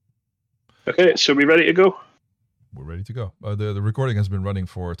Okay, so we ready to go? We're ready to go. The recording has been running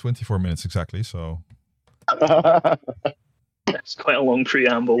for 24 minutes exactly, so... That's quite a long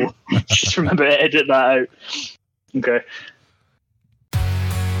preamble. Just remember to edit that out. Okay.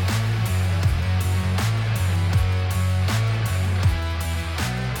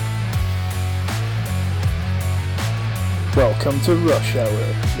 Welcome to Rush Hour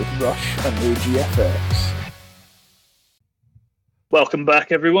with Rush and AgFx. Welcome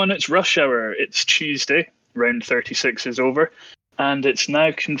back, everyone. It's Rush Hour. It's Tuesday. Round 36 is over. And it's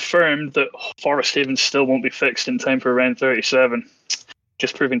now confirmed that Forest Haven still won't be fixed in time for round 37.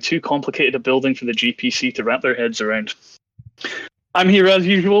 Just proving too complicated a building for the GPC to wrap their heads around. I'm here as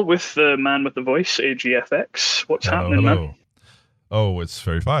usual with the man with the voice, AgFx. What's happening, man? Oh, it's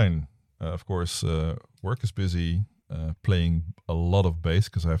very fine. Of course, work is busy. Playing a lot of bass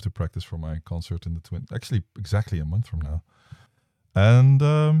because I have to practice for my concert in the actually exactly a month from now. And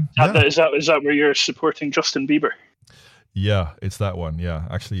is that where you're supporting Justin Bieber? Yeah, it's that one. Yeah,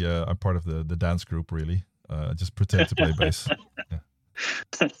 actually, I'm part of the dance group. Really, just pretend to play bass. Yeah.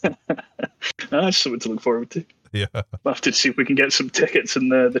 That's something to look forward to. Yeah, we'll have to see if we can get some tickets in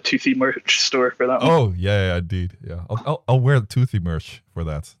the Toothy merch store for that one. Oh yeah, indeed. Yeah, I'll wear the Toothy merch for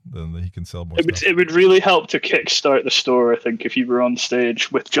that. Then he can sell more. It would really help to kickstart the store, I think, if you were on stage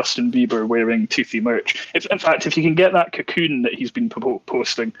with Justin Bieber wearing Toothy merch. In fact, if you can get that cocoon that he's been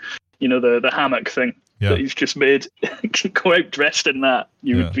posting, you know, the hammock thing that he's just made, go out dressed in that,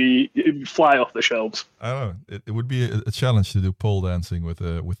 it would fly off the shelves. I don't know. It would be a challenge to do pole dancing with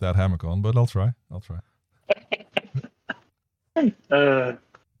that hammock on, but I'll try. All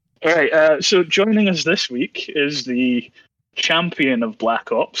right. So joining us this week is the champion of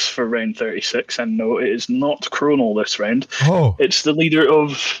Black Ops for round 36, and no, it is not Chronal this round. Oh, it's the leader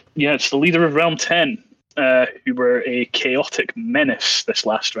of Realm 10, who were a chaotic menace this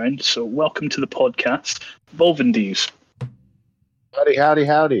last round. So welcome to the podcast, Volvandese.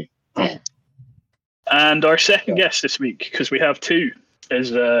 Howdy. And our second guest this week, because we have two,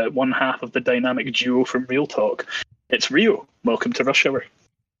 is one half of the dynamic duo from Riol Talk. It's Riol. Welcome to Rush Hour.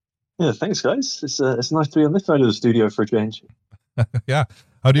 Yeah, thanks, guys. It's nice to be on this side of the studio for a change. Yeah.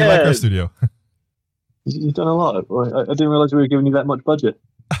 How do you like our studio? You've done a lot. I didn't realize we were giving you that much budget.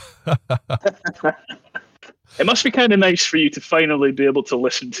 It must be kind of nice for you to finally be able to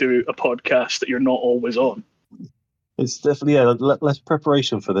listen to a podcast that you're not always on. It's definitely less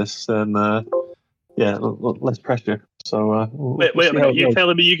preparation for this and less pressure. So wait a minute. You're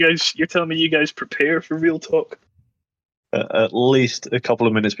telling me you guys prepare for Riol Talk? At least a couple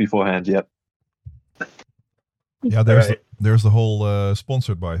of minutes beforehand. Yep. Yeah, there's the whole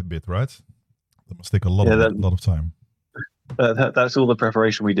sponsored by bit, right? That must take a lot of time. That's all the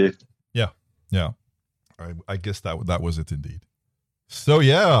preparation we do. Yeah. I guess that was it indeed. So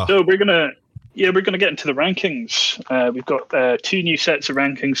yeah. So we're gonna get into the rankings. We've got two new sets of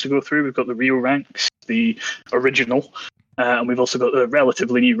rankings to go through. We've got the Riol ranks, the original, and we've also got the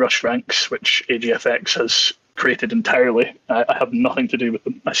relatively new Rush ranks, which AgFx has created entirely. I have nothing to do with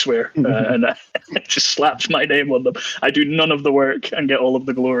them, I swear, and it just slaps my name on them. I do none of the work and get all of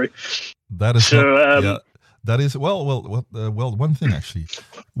the glory. That is that is one thing actually.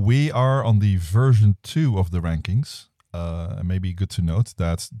 We are on the version 2 of the rankings. Maybe good to note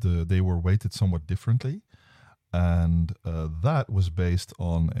that they were weighted somewhat differently, and that was based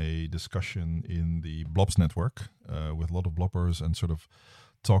on a discussion in the Blobs network with a lot of bloppers and sort of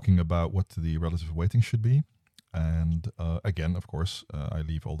talking about what the relative weighting should be. And again, of course, I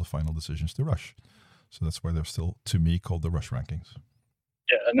leave all the final decisions to Rush. So that's why they're still, to me, called the Rush rankings.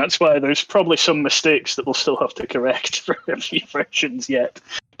 Yeah, and that's why there's probably some mistakes that we'll still have to correct for a few versions yet.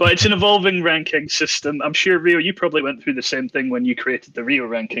 But it's an evolving ranking system. I'm sure, Riol, you probably went through the same thing when you created the Riol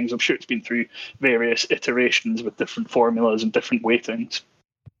rankings. I'm sure it's been through various iterations with different formulas and different weightings.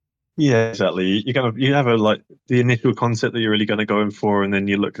 Yeah, exactly. You have the initial concept that you're really going to go in for, and then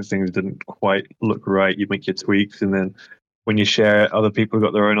you look at things that didn't quite look right. You make your tweaks, and then when you share it, other people have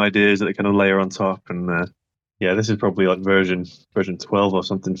got their own ideas that they kind of layer on top. And this is probably like version 12 or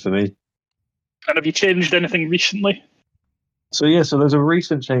something for me. And have you changed anything recently? So there's a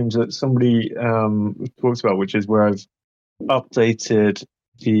recent change that somebody talks about, which is where I've updated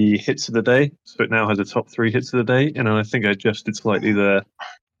the hits of the day, so it now has a top 3 hits of the day, and I think I adjusted slightly the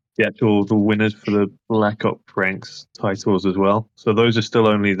winners for the Black Ops ranks titles as well. So those are still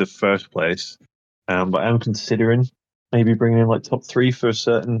only the first place, but I'm considering maybe bringing in like top 3 for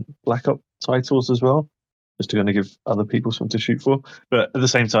certain Black Ops titles as well, just to kind of give other people something to shoot for. But at the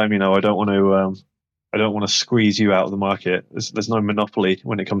same time, I don't want to squeeze you out of the market. There's no monopoly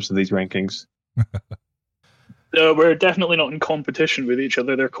when it comes to these rankings. No, we're definitely not in competition with each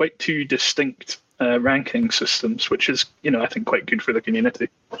other. They're quite two distinct ranking systems, which is, I think quite good for the community.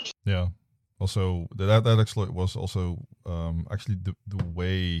 Yeah. Also, that actually was also actually the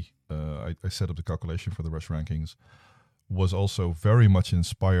way I set up the calculation for the Rush rankings was also very much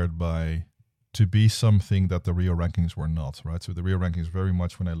inspired by to be something that the Riol rankings were not, right? So the Riol rankings very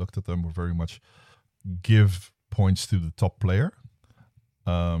much, when I looked at them, were very much give points to the top player.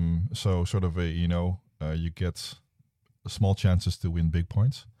 So sort of you get small chances to win big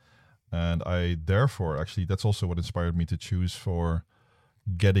points. And I therefore, actually, that's also what inspired me to choose for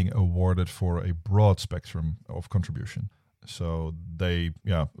getting awarded for a broad spectrum of contribution. So the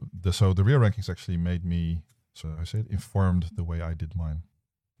Riol rankings actually made me, informed the way I did mine.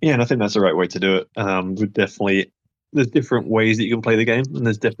 Yeah, and I think that's the right way to do it. There's different ways that you can play the game, and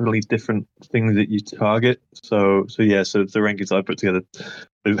there's definitely different things that you target. So the rankings I put together,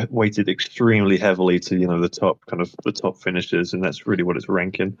 they've weighted extremely heavily to the top finishers, and that's really what it's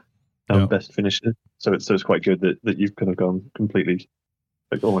ranking. Best finishers. So it's quite good that you've kind of gone completely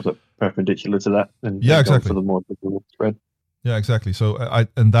almost perpendicular to that, and exactly for the more spread. Yeah, exactly. So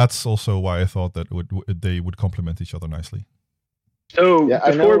and that's also why I thought that they would complement each other nicely. So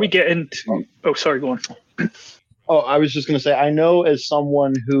before we get into, sorry, go on. I was just going to say, I know as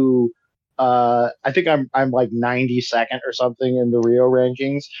someone who, I think I'm like 92nd or something in the Riol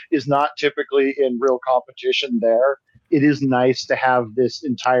rankings, is not typically in real competition there. It is nice to have this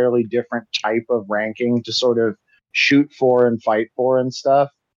entirely different type of ranking to sort of shoot for and fight for and stuff.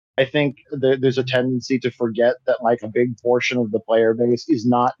 I think there's a tendency to forget that like a big portion of the player base is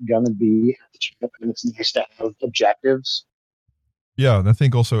not going to be at the top, and it's nice to have objectives. Yeah, and I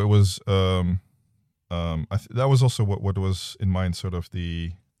think also it was that was also what was in mind, sort of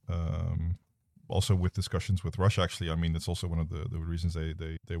the also with discussions with Rush. Actually, I mean, it's also one of the reasons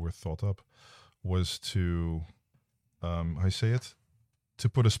they were thought up was to to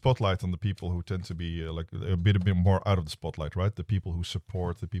put a spotlight on the people who tend to be like a bit more out of the spotlight, right? The people who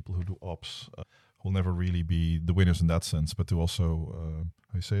support, the people who do ops, will never really be the winners in that sense, but to also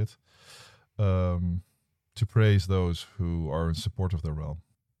to praise those who are in support of their realm.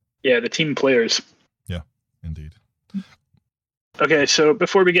 Yeah, the team players. Yeah, indeed. Okay, so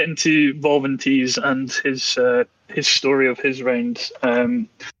before we get into Volvandese and his story of his round,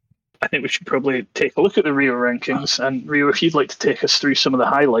 I think we should probably take a look at the Riol rankings. And Rio, if you'd like to take us through some of the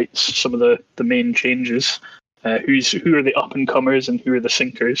highlights, some of the main changes, who are the up and comers and who are the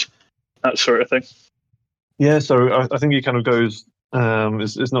sinkers, that sort of thing. Yeah, so I think it kind of goes.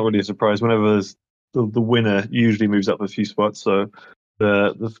 It's not really a surprise whenever there's the winner usually moves up a few spots. So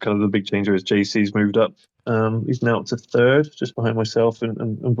the kind of the big changer is JC's moved up. He's now up to third, just behind myself and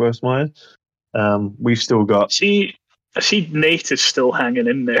Bursmeyer. We've still got. I see Nate is still hanging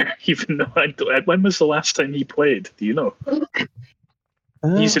in there, even though when was the last time he played? Do you know?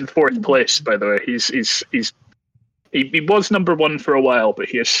 He's in fourth place, by the way. He was number one for a while, but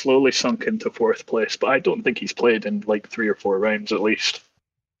he has slowly sunk into fourth place. But I don't think he's played in like 3 or 4 rounds at least.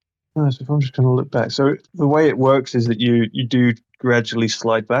 So if I'm just going to look back, so the way it works is that you do gradually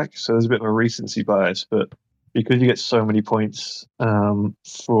slide back. So there's a bit of a recency bias, but because you get so many points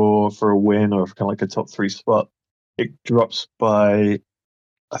for a win or kind of like a top 3 spot, it drops by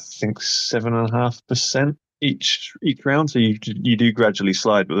I think 7.5% each round. So you do gradually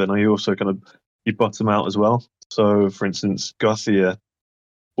slide, but then you also you bottom out as well. So for instance, Gothia,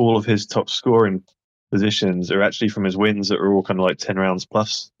 all of his top scoring positions are actually from his wins that are all kind of like 10 rounds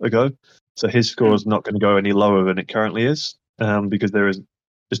plus ago. So his score is not going to go any lower than it currently is, because there is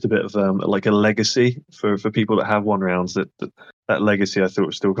just a bit of like a legacy for people that have won rounds. That legacy I thought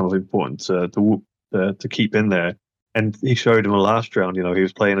was still kind of important to keep in there. And he showed in the last round, he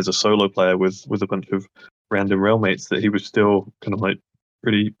was playing as a solo player with a bunch of random railmates, that he was still kind of like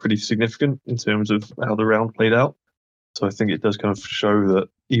pretty significant in terms of how the round played out. So I think it does kind of show that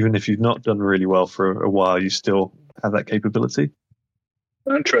even if you've not done really well for a while, you still have that capability.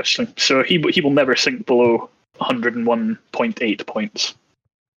 Interesting. So he will never sink below 101.8 points.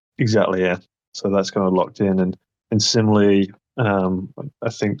 Exactly, yeah. So that's kind of locked in. And similarly, I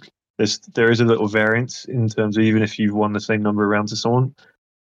think there is a little variance in terms of even if you've won the same number of rounds as someone,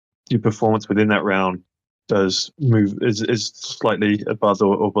 your performance within that round does move is slightly above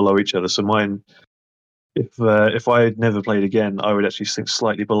or below each other. So mine, if I had never played again, I would actually sink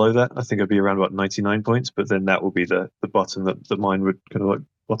slightly below that. I think I'd be around about 99 points, but then that will be the bottom that mine would kind of like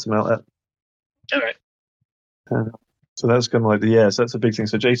bottom out at. All right. So that's kind of like so that's a big thing.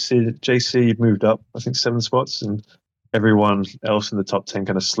 So JC moved up, I think 7 spots, and everyone else in the top 10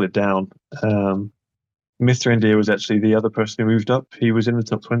 kind of slid down. Mithrandir was actually the other person who moved up. He was in the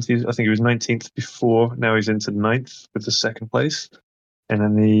top 20s. I think he was 19th before. Now he's into 9th with the second place. And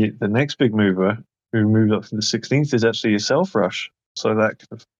then the next big mover who moved up from the 16th is actually yourself, Rush. So that kind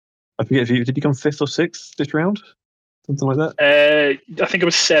of, I forget if did you come 5th or 6th this round? Something like that? I think it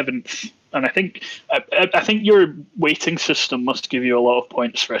was 7th. And I think your weighting system must give you a lot of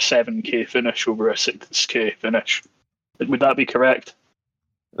points for a 7k finish over a 6k finish. Would that be correct?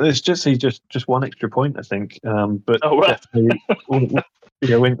 It's just one extra point, I think. But oh, well.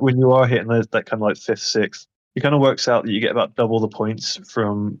 when you are hitting that kind of like 5th, 6th, it kind of works out that you get about double the points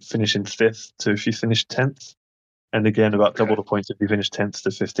from finishing 5th to if you finish 10th. And again, about double the points if you finish 10th to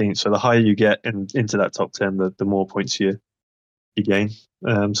 15th. So the higher you get into that top 10, the more points you gain.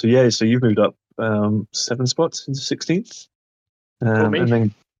 So you've moved up 7 spots into 16th. And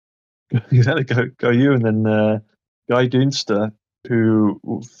then go you, and then Guy Doonster, who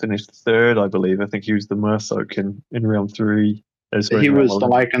finished 3rd, I believe. I think he was the Murthoak in round 3. He was the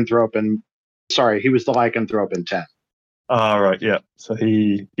lycanthrope in 10th. Ah, right, yeah. So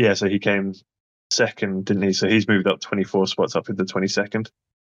he came 2nd, didn't he? So he's moved up 24 spots up into 22nd.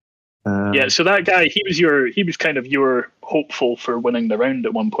 So that guy, he was kind of your hopeful for winning the round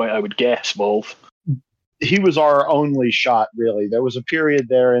at one point, I would guess, Volv. He was our only shot, really. There was a period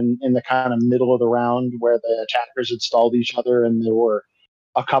there in the kind of middle of the round where the attackers had stalled each other, and there were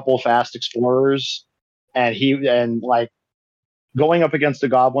a couple fast explorers, and going up against a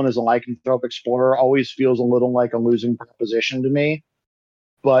goblin as a lycanthrope explorer always feels a little like a losing proposition to me,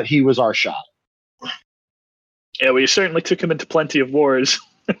 but he was our shot. Yeah, well, you certainly took him into plenty of wars.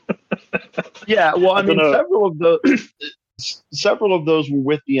 Yeah, well, I mean, several of those were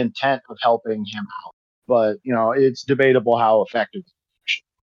with the intent of helping him out, but it's debatable how effective.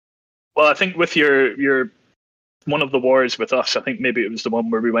 Well, I think with your one of the wars with us, I think maybe it was the one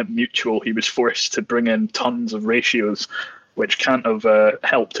where we went mutual. He was forced to bring in tons of ratios, which can't have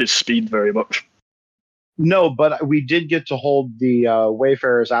helped his speed very much. No, but we did get to hold the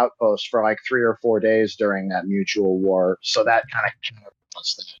Wayfarer's Outpost for like 3 or 4 days during that mutual war, so that kind of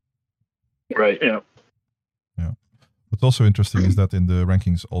was that. Right, yeah. Yeah. What's also interesting is that in the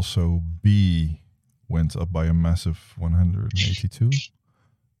rankings also B went up by a massive 182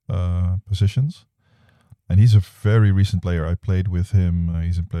 positions. And he's a very recent player. I played with him.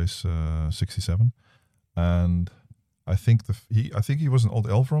 He's in place 67. And I think he was an old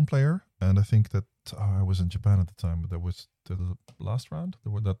Elveron player, and I think that I was in Japan at the time, but that was the last round, the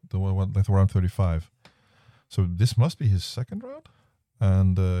one that round 35. So this must be his second round,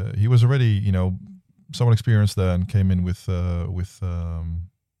 and he was already somewhat experienced then. Came in with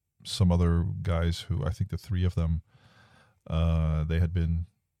some other guys who, I think the 3 of them, they had been,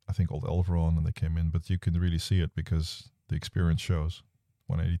 I think, old Elveron, and they came in, but you can really see it because the experience shows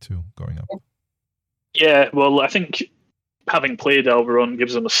 182 going up. Yeah, well, I think having played Elveron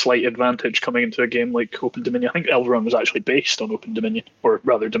gives them a slight advantage coming into a game like Open Dominion. I think Elveron was actually based on Open Dominion, or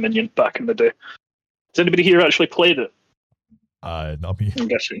rather Dominion, back in the day. Has anybody here actually played it? Not me. I'm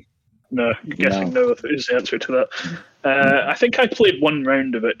guessing. No, no is the answer to that. I think I played one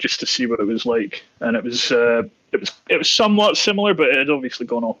round of it just to see what it was like, and it was somewhat similar, but it had obviously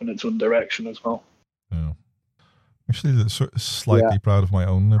gone off in its own direction as well. Yeah. Actually, slightly proud of my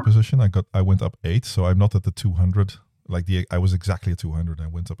own position. I went up 8, so I'm not at the 200. I was exactly at 200. I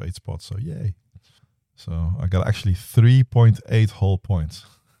went up 8 spots, so yay! So I got actually 3.8 whole points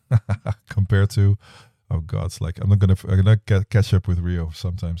compared to, oh god, it's like I'm gonna catch up with Rio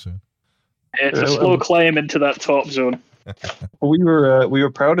sometime soon. It's a slow climb into that top zone. We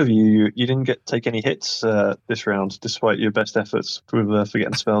were proud of you. You didn't take any hits this round, despite your best efforts with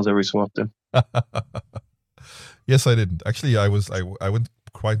forgetting spells every so often. Yes, I didn't. Actually, I went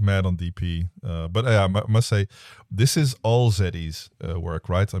quite mad on DP. But I must say, this is all Zeddy's work,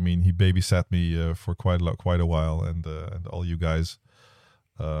 right? I mean, he babysat me for quite a while, and all you guys.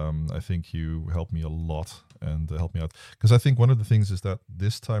 I think you helped me a lot and helped me out. Because I think one of the things is that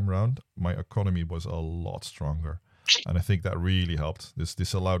this time round, my economy was a lot stronger. And I think that really helped.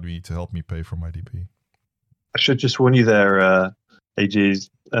 This allowed me to help me pay for my DP. I should just warn you there, AGs.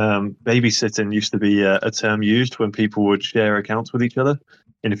 Babysitting used to be a term used when people would share accounts with each other.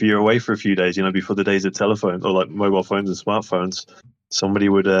 And if you're away for a few days, before the days of telephones or like mobile phones and smartphones, somebody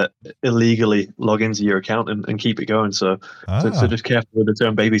would illegally log into your account and keep it going. So just careful with the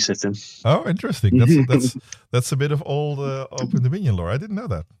term babysitting. Oh, interesting. That's a bit of old Open Dominion lore. I didn't know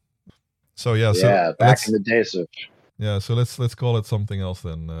that. So back in the days of. Yeah, so let's call it something else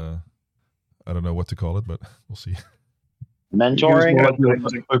then. I don't know what to call it, but we'll see. Mentoring?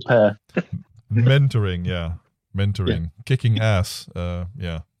 Mentoring, yeah. Mentoring. Kicking ass.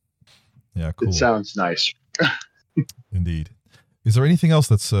 Yeah. Yeah, cool. It sounds nice. Indeed. Is there anything else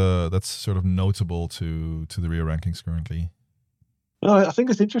that's sort of notable to the Rio rankings currently? No, I think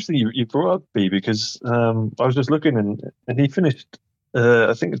it's interesting you brought up B, because I was just looking and he finished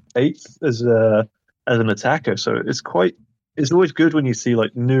I think it's 8th as an attacker. So it's always good when you see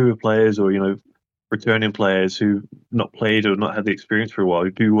like newer players or returning players who've not played or not had the experience for a while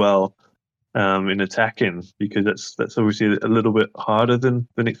who do well in attacking, because that's obviously a little bit harder than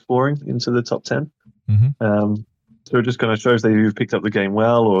exploring into the top 10. Mm-hmm. So it just kind of shows they either picked up the game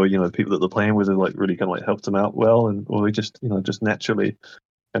well, or the people that they're playing with have like really kind of like helped them out well, or they just just naturally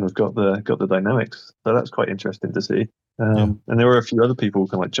kind of got the dynamics. So that's quite interesting to see. And there were a few other people who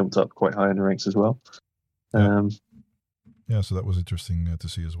kind of like jumped up quite high in the ranks as well. Yeah, so that was interesting to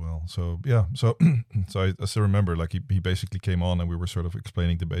see as well. So so I still remember, like he basically came on and we were sort of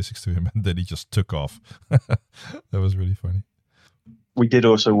explaining the basics to him, and then he just took off. That was really funny. We did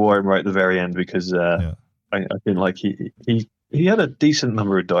also war him right at the very end because I didn't like he had a decent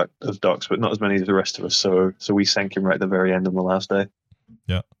number of docks, but not as many as the rest of us. So we sank him right at the very end on the last day.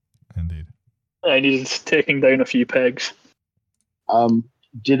 Yeah, indeed. I needed taking down a few pegs.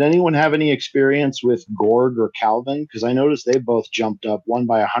 Did anyone have any experience with Gorg or Calvin? Because I noticed they both jumped up, one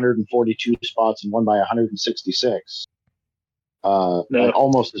by 142 spots and one by 166. No.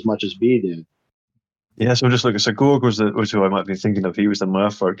 Almost as much as B did. Yeah, so just looking. So Gorg was who I might be thinking of. He was the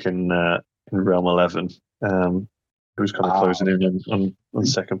Merfolk in Realm 11. He was kind of closing in on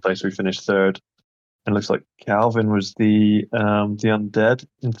second place. We finished third, and it looks like Calvin was the Undead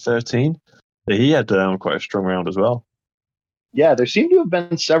in 13. So he had quite a strong round as well. Yeah, there seem to have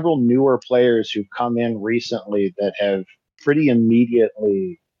been several newer players who've come in recently that have pretty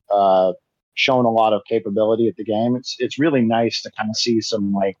immediately shown a lot of capability at the game. It's really nice to kind of see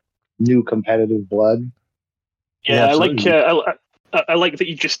some like new competitive blood. Yeah, I like that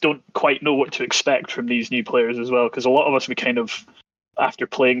you just don't quite know what to expect from these new players as well, because a lot of us, we kind of, after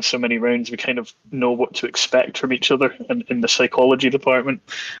playing so many rounds, we kind of know what to expect from each other in the psychology department.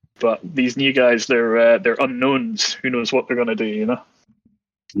 But these new guys, they're unknowns. Who knows what they're going to do,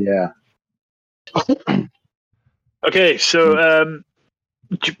 Yeah. Okay, so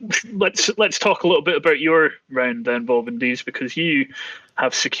let's talk a little bit about your round then, Volvandese, because you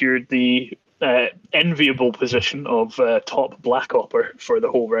have secured the enviable position of top Black Opper for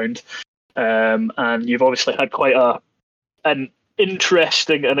the whole round, and you've obviously had quite an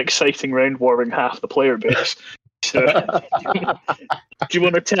interesting and exciting round, warring half the player base. So, do you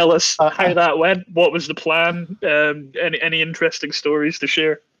want to tell us how that went? What was the plan? Any interesting stories to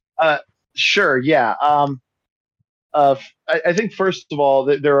share? Sure. Yeah. I think first of all,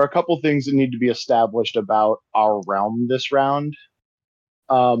 there are a couple things that need to be established about our realm this round.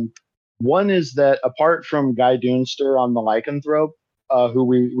 One is that apart from Guy Dunster on the Lycanthrope, who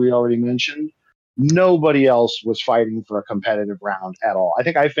we already mentioned, nobody else was fighting for a competitive round at all. I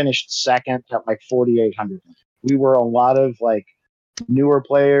think I finished second at like 4,800. We were a lot of like newer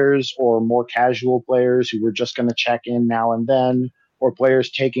players or more casual players who were just going to check in now and then, or players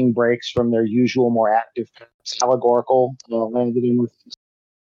taking breaks from their usual more active allegorical landed in with.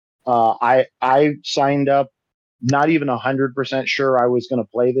 I signed up not even 100% sure I was going to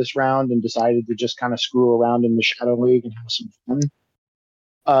play this round and decided to just kind of screw around in the Shadow League and have some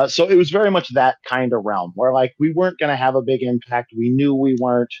fun. So it was very much that kind of realm where like we weren't going to have a big impact. We knew we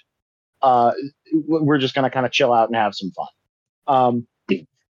weren't. We're just going to kind of chill out and have some fun.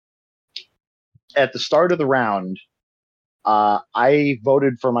 At the start of the round, I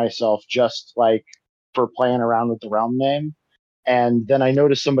voted for myself just like for playing around with the realm name. And then I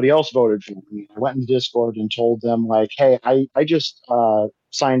noticed somebody else voted for me. I went in the Discord and told them like, hey, I just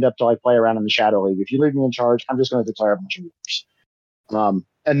signed up to like play around in the Shadow League. If you leave me in charge, I'm just going to declare a bunch of winners.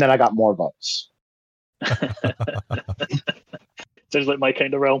 And then I got more votes. Sounds like my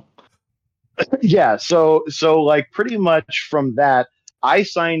kind of realm. Yeah, so like pretty much from that, I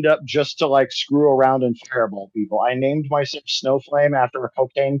signed up just to like screw around and fireball people. I named myself Snowflame after a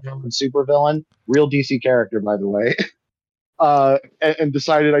cocaine-covered supervillain, real DC character, by the way, and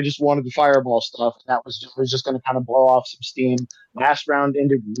decided I just wanted to fireball stuff. I was just going to kind of blow off some steam. Last round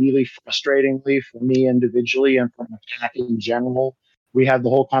ended really frustratingly for me individually and for attack in general. We had the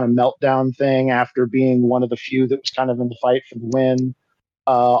whole kind of meltdown thing after being one of the few that was kind of in the fight for the win.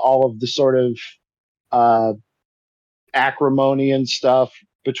 All of the sort of acrimony and stuff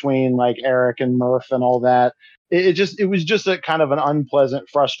between like Eric and Murph and all that. It was just a kind of an unpleasant,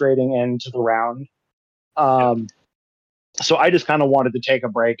 frustrating end to the round. So I just kind of wanted to take a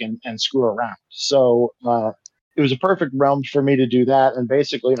break and screw around. So it was a perfect realm for me to do that. And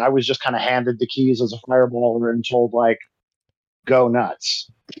basically I was just kind of handed the keys as a fireballer and told like, go nuts.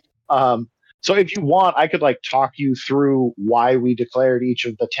 So if you want, I could like talk you through why we declared each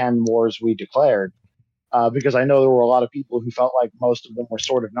of the 10 wars we declared, because I know there were a lot of people who felt like most of them were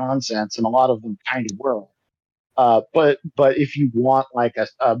sort of nonsense, and a lot of them kind of were. But if you want like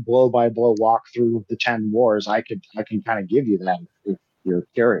a blow by blow walkthrough of the 10 wars, I can kind of give you that if you're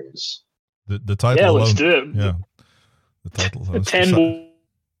curious. The title yeah, alone, let's do it. Yeah, the title alone. 10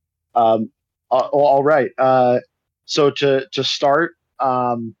 all right. So to start,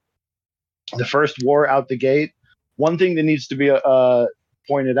 the first war out the gate, one thing that needs to be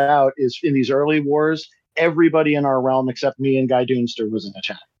pointed out is in these early wars, everybody in our realm except me and Guy Doonster was in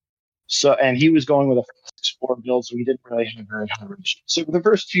attack. So, and he was going with a fast explorer build, so he didn't really have very high ratio. So for the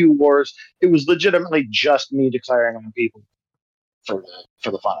first few wars, it was legitimately just me declaring on people for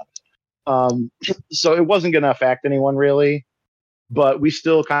the fun of it. So it wasn't going to affect anyone really, but we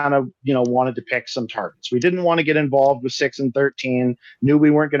still kind of wanted to pick some targets. We didn't want to get involved with 6 and 13. Knew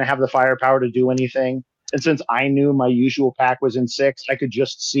we weren't going to have the firepower to do anything. And since I knew my usual pack was in 6, I could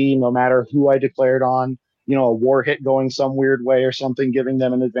just see no matter who I declared on, a war hit going some weird way or something, giving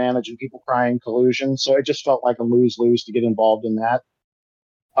them an advantage and people crying collusion. So it just felt like a lose-lose to get involved in that.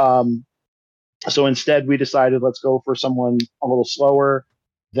 So instead, we decided let's go for someone a little slower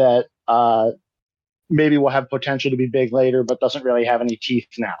that maybe will have potential to be big later, but doesn't really have any teeth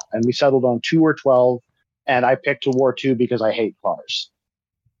now. And we settled on 2 or 12, and I picked a war 2 because I hate cars.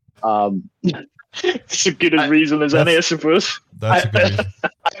 It's as good a reason as any, I suppose. That's a good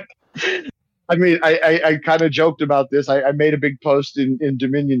reason. I mean, I kind of joked about this. I made a big post in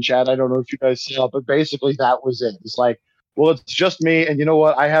Dominion chat. I don't know if you guys saw it, but basically that was it. It's like, well, it's just me, and you know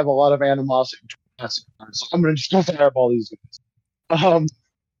what? I have a lot of animosity towards cars, so I'm going to just go fireball these guys.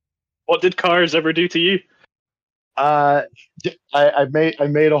 What did cars ever do to you? I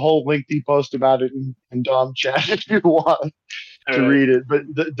made a whole lengthy post about it in Dom chat if you want to read it. But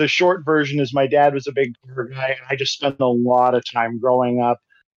the short version is my dad was a big car guy, and I just spent a lot of time growing up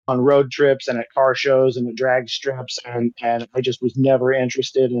on road trips and at car shows and at drag strips, and I just was never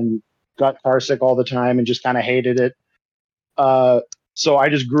interested and got car sick all the time and just kind of hated it. So I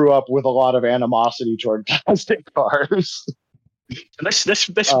just grew up with a lot of animosity toward plastic cars. And this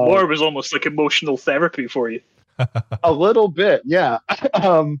war was almost like emotional therapy for you. A little bit, yeah.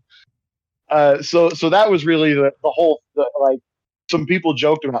 So that was really the whole like. Some people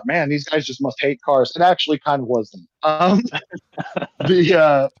joked about, man, these guys just must hate cars. It actually kind of was them.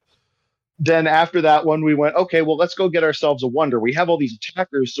 Then after that one, we went, okay, well, let's go get ourselves a wonder. We have all these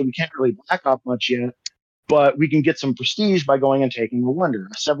attackers, so we can't really black up much yet, but we can get some prestige by going and taking a wonder.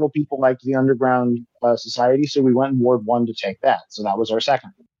 Several people liked the Underground Society, so we went and warred 1 to take that. So that was our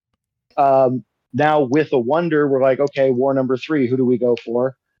second. Now with a wonder, we're like, okay, war number 3, who do we go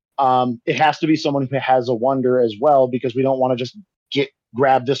for? It has to be someone who has a wonder as well, because we don't want to just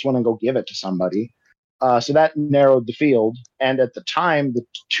grab this one and go give it to somebody. So that narrowed the field. And at the time, the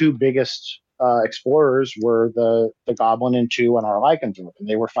 2 biggest explorers were the Goblin and 2 and our Lycanthrope, and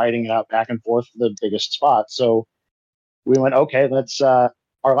they were fighting it out back and forth for the biggest spot. So we went, okay, let's our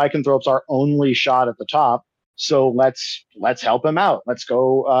Lycanthrope's our only shot at the top, so let's help him out. Let's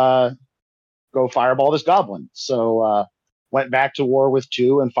go fireball this Goblin. So went back to war with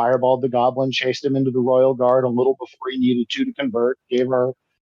 2 and fireballed the Goblin, chased him into the Royal Guard a little before he needed to convert, gave our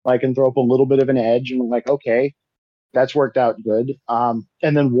Lycanthrope a little bit of an edge, and we're like, okay, that's worked out good. And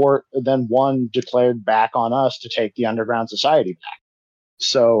then 1 declared back on us to take the Underground Society back.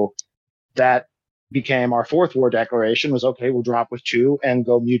 So that became our 4th war declaration, was okay, we'll drop with 2 and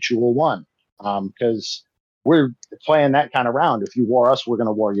go mutual 1. Because we're playing that kind of round. If you war us, we're going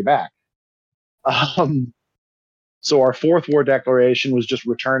to war you back. So our 4th war declaration was just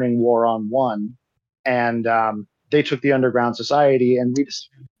returning war on 1, and they took the Underground Society, and we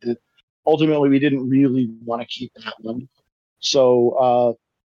decided that ultimately we didn't really want to keep that one. So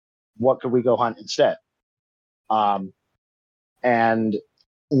what could we go hunt instead? And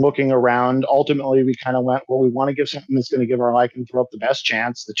looking around, ultimately we kind of went, well, we want to give something that's going to give our Lycanthrope the best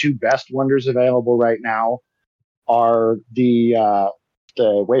chance. The 2 best wonders available right now are the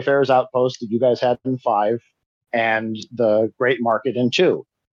Wayfarer's Outpost that you guys had in 5, and the Great Market in 2.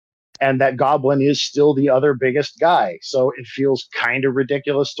 And that Goblin is still the other biggest guy, so it feels kind of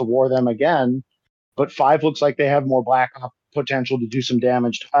ridiculous to war them again. But 5 looks like they have more black op potential to do some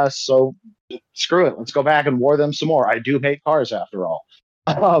damage to us, so screw it. Let's go back and war them some more. I do hate cars after all.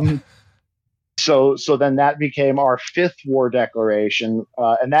 So then that became our 5th war declaration,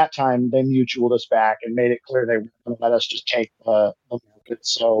 and that time they mutualed us back and made it clear they weren't going to let us just take the market.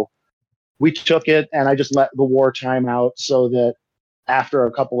 So we took it, and I just let the war time out so that after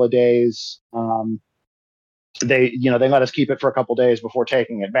a couple of days, they let us keep it for a couple days before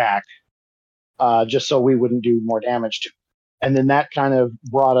taking it back, just so we wouldn't do more damage to it. And then that kind of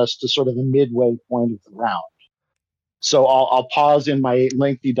brought us to sort of the midway point of the round. So I'll pause in my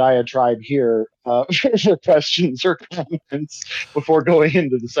lengthy diatribe here for questions or comments before going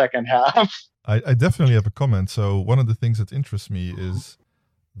into the second half. I definitely have a comment. So one of the things that interests me is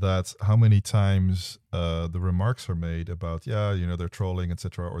that how many times the remarks are made about, they're trolling,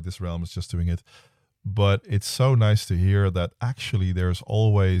 etc., or this realm is just doing it. But it's so nice to hear that actually there's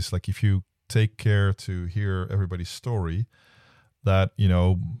always, like, if you take care to hear everybody's story, that,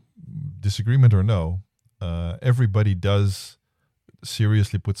 disagreement or no, everybody does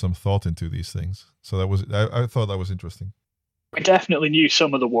seriously put some thought into these things. So that was, I thought that was interesting. We definitely knew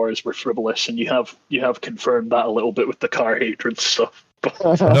some of the wars were frivolous, and you have confirmed that a little bit with the car hatred stuff.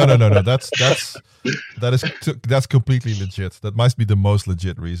 No. That's completely legit. That must be the most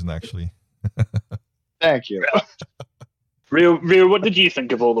legit reason, actually. Thank you. Riol, what did you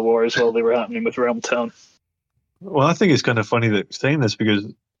think of all the wars while they were happening with Realm Town? Well, I think it's kind of funny that saying this, because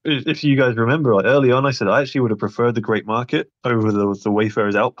if you guys remember, like early on, I said I actually would have preferred the Great Market over the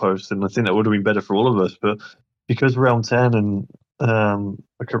Wayfarer's Outpost, and I think that would have been better for all of us. But because Realm 10 and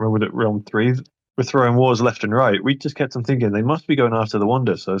I can't remember that Realm 3 were throwing wars left and right, we just kept on thinking they must be going after the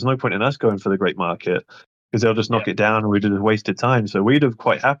Wonder, so there's no point in us going for the Great Market, because they'll just knock it down and we'd have wasted time. So we'd have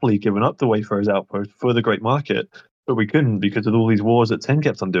quite happily given up the Wayfarer's Outpost for the Great Market, but we couldn't because of all these wars that 10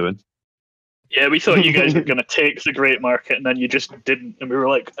 kept on doing. Yeah, we thought you guys were going to take the Great Market, and then you just didn't, and we were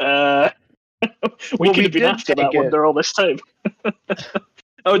like, we could have been after that Wonder all this time.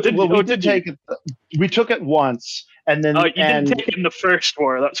 We take it. We took it once, and then you didn't take it in the first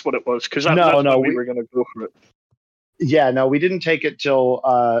war. That's what it was, because we were going to go for it. Yeah, no, we didn't take it till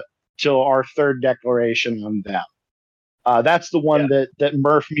our third declaration on them. That's the one that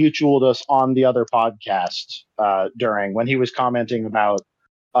Murph mutualed us on the other podcast during, when he was commenting about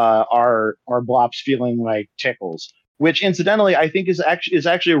our blops feeling like tickles. Which, incidentally, I think is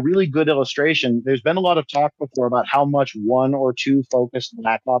actually a really good illustration. There's been a lot of talk before about how much one or two focused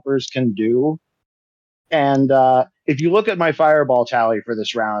black bloppers can do. And if you look at my fireball tally for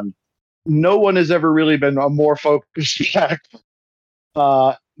this round, no one has ever really been a more focused black.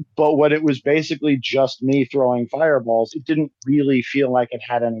 But when it was basically just me throwing fireballs, it didn't really feel like it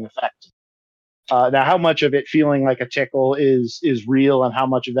had any effect. Now, how much of it feeling like a tickle is real, and how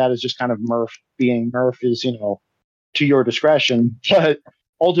much of that is just kind of Murph being Murph is, to your discretion. But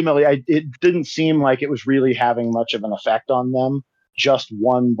ultimately, it didn't seem like it was really having much of an effect on them. Just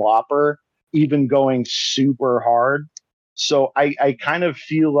one blopper, even going super hard. So I kind of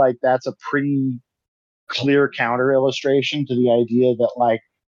feel like that's a pretty clear counter illustration to the idea that, like,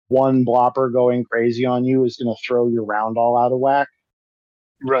 one blopper going crazy on you is going to throw your round all out of whack.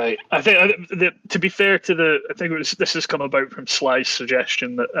 Right. I think to be fair to this has come about from Sly's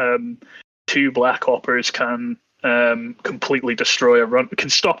suggestion that 2 black hoppers can completely destroy can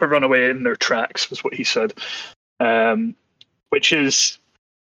stop a runaway in their tracks, was what he said. Which is,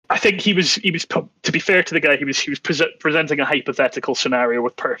 I think he was to be fair to the guy, he was presenting a hypothetical scenario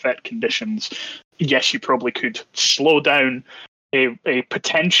with perfect conditions. Yes, you probably could slow down a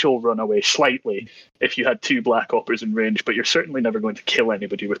potential runaway slightly if you had 2 black hoppers in range, but you're certainly never going to kill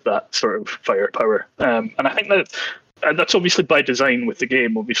anybody with that sort of firepower. And I think that's obviously by design with the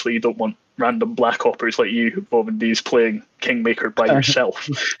game. Obviously, you don't want random black hoppers like you, Volvandese, playing Kingmaker by yourself.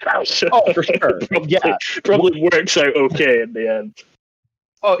 So for sure. Probably works out okay in the end.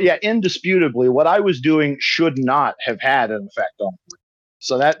 Oh yeah, indisputably, what I was doing should not have had an effect on me.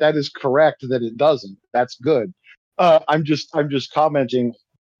 So that is correct that it doesn't. That's good. I'm just commenting,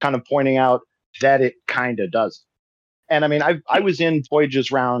 kind of pointing out that it kind of does. And I mean, I was in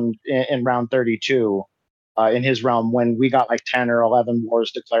Voyage's round in round 32, in his realm, when we got like 10 or 11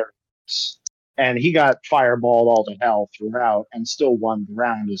 wars declared, and he got fireballed all to hell throughout and still won the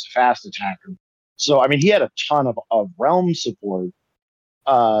round as a fast attacker. So I mean, he had a ton of realm support.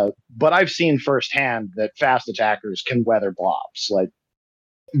 But I've seen firsthand that fast attackers can weather blobs. Like,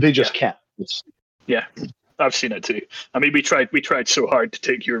 they just can't. Yeah, I've seen it too. I mean, we tried so hard to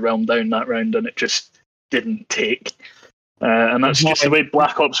take your realm down that round, and it just didn't take. And that's just the way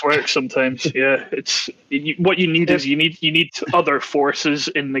Black Ops works sometimes. Yeah, what you need is you need other forces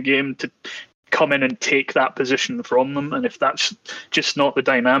in the game to come in and take that position from them. And if that's just not the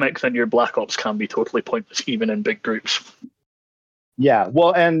dynamic, then your Black Ops can be totally pointless, even in big groups. Yeah,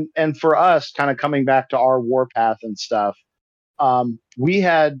 well, and for us, kind of coming back to our warpath and stuff, we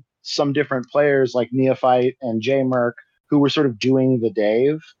had some different players like Neophyte and J-Merc who were sort of doing the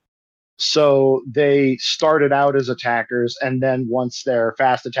Dave. So they started out as attackers, and then once their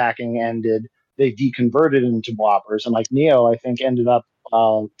fast attacking ended, they deconverted into bloppers, and like Neo, I think ended up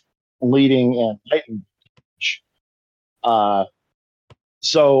leading in lightning.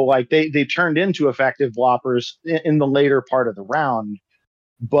 So like they turned into effective bloppers in the later part of the round.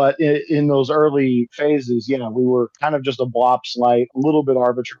 But in those early phases, we were kind of just a blop slight, a little bit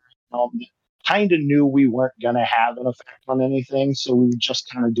arbitrary. Kind of knew we weren't going to have an effect on anything, so we were just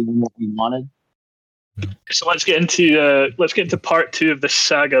kind of doing what we wanted. So let's get into part 2 of this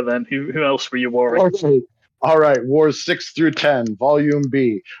saga then. Who else were you warring? Okay. All right, Wars 6 through 10, Volume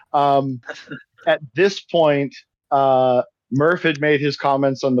B. At this point, Murph had made his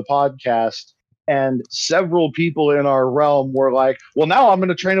comments on the podcast, and several people in our realm were like, well, now I'm going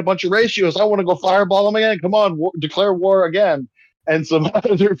to train a bunch of ratios. I want to go fireball them again. Come on, declare war again. And some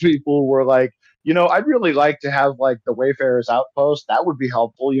other people were like, I'd really like to have like the Wayfarer's Outpost. That would be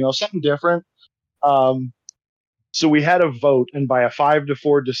helpful, something different. So we had a vote, and by a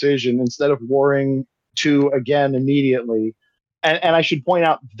 5-4 decision, instead of warring 2 again immediately, and I should point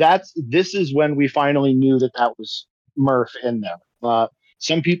out this is when we finally knew that was Murph in there.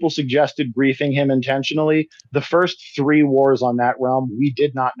 Some people suggested briefing him intentionally. The first 3 wars on that realm, we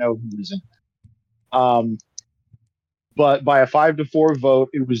did not know who was in there. But by a 5-4 vote,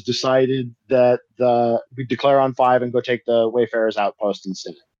 it was decided that we declare on 5 and go take the Wayfarer's Outpost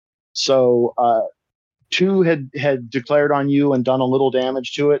instead. So 2 had declared on you and done a little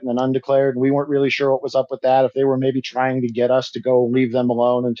damage to it, and then undeclared. We weren't really sure what was up with that, if they were maybe trying to get us to go leave them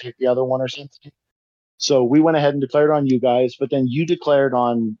alone and take the other one or something. So we went ahead and declared on you guys, but then you declared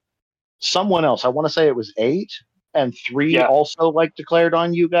on someone else. I want to say it was 8, and 3 also like declared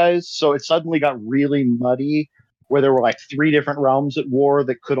on you guys. So it suddenly got really muddy, where there were like 3 different realms at war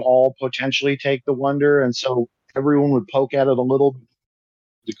that could all potentially take the Wonder, and so everyone would poke at it a little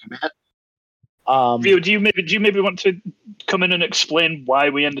to commit. Rio, do you maybe want to come in and explain why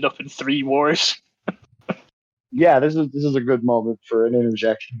we ended up in 3 wars? Yeah, this is a good moment for an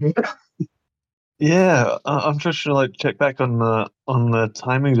interjection. Yeah, I'm just trying to check back on the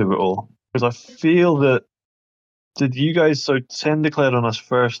timings of it all, because I feel that did you guys 10 declared on us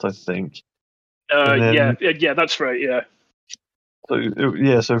first, I think. Yeah, that's right. Yeah.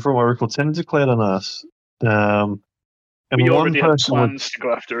 So from what I recall, 10 declared on us. And we one already had person plans to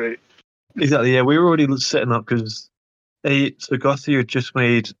go after 8. Exactly. Yeah, we were already setting up because 8. So Gothia had just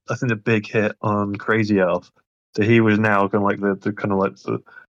made, I think, the big hit on Crazy Elf. So he was now kind of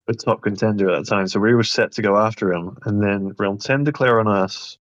the top contender at that time. So we were set to go after him, and then realm 10 declare on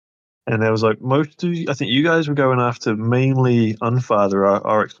us. And there was I think you guys were going after mainly Unfather,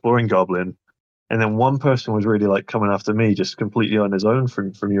 our exploring goblin, and then one person was really coming after me, just completely on his own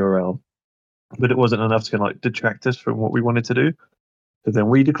from your realm. But it wasn't enough to kind of detract us from what we wanted to do. So then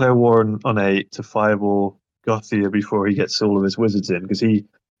we declare war on 8 to fireball Gothia before he gets all of his wizards in, because he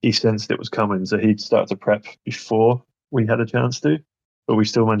sensed it was coming, so he'd start to prep before we had a chance to. But we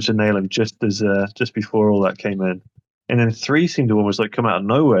still managed to nail him just before all that came in. And then 3 seemed to almost come out of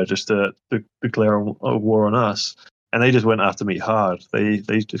nowhere just to declare a war on us. And they just went after me hard. They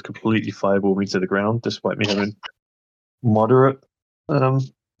just completely fireballed me to the ground, despite me having moderate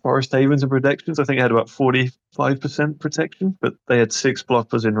Forest Havens and protections. I think I had about 45% protection, but they had 6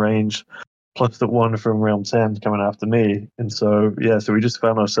 bloppers in range, plus the 1 from realm 10 coming after me. And so we just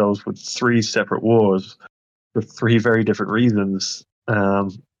found ourselves with 3 separate wars for 3 very different reasons.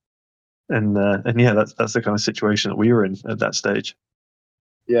 That's the kind of situation that we were in at that stage.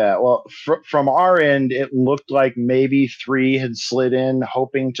 Yeah, well, from our end, it looked like maybe 3 had slid in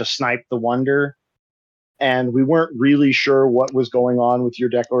hoping to snipe the Wonder. And we weren't really sure what was going on with your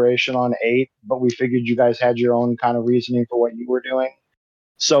declaration on 8, but we figured you guys had your own kind of reasoning for what you were doing.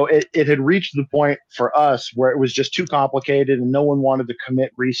 So it had reached the point for us where it was just too complicated and no one wanted to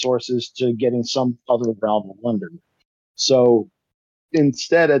commit resources to getting some other realm of Wonder. So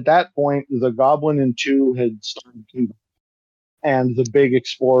instead, at that point, the Goblin in 2 had started to, and the big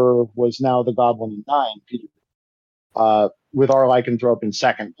explorer was now the Goblin in 9, Peter. With our lycanthrope in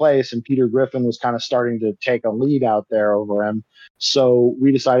 2nd place, and Peter Griffin was kind of starting to take a lead out there over him. So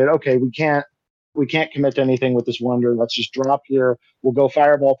we decided, okay, we can't commit to anything with this Wonder. Let's just drop here. We'll go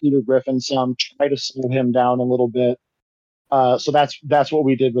fireball Peter Griffin some, try to slow him down a little bit. So that's what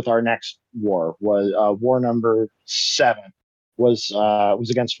we did with our next war. Was war number 7 was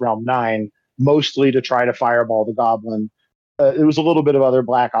against realm 9, mostly to try to fireball the Goblin. It was a little bit of other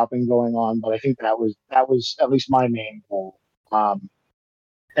black hopping going on, but I think that was at least my main goal.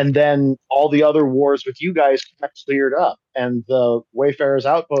 And then all the other wars with you guys got cleared up, and the Wayfarer's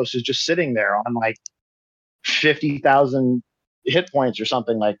Outpost is just sitting there on 50,000 hit points or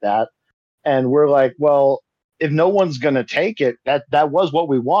something like that. And we're like, well, if no one's going to take it, that was what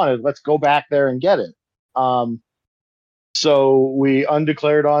we wanted. Let's go back there and get it. So we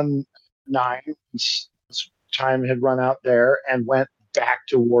undeclared on 9. Time had run out there and went back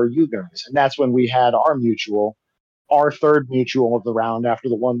to war you guys. And that's when we had our mutual, our third mutual of the round after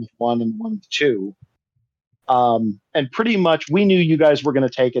the 1-1 and 1-2. And pretty much we knew you guys were going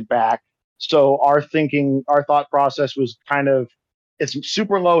to take it back. So our thought process was kind of, it's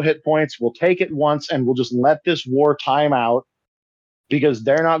super low hit points. We'll take it once and we'll just let this war time out, because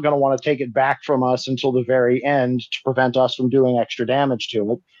they're not going to want to take it back from us until the very end to prevent us from doing extra damage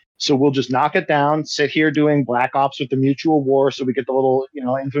to it. So we'll just knock it down, sit here doing Black Ops with the mutual war so we get the little,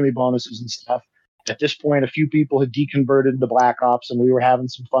 infamy bonuses and stuff. At this point, a few people had deconverted to Black Ops, and we were having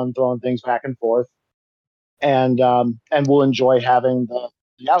some fun throwing things back and forth. And we'll enjoy having the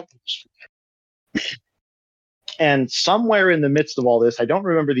outpost. And somewhere in the midst of all this, I don't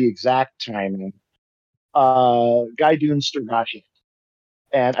remember the exact timing, Guy Doonster got hit.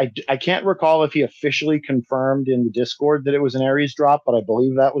 And I can't recall if he officially confirmed in the Discord that it was an Ares drop, but I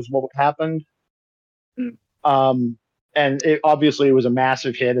believe that was what happened. And obviously it was a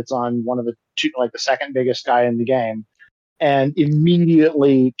massive hit. It's on one of the two, like the second biggest guy in the game, and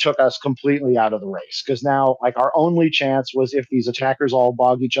immediately took us completely out of the race. Because now, like, our only chance was if these attackers all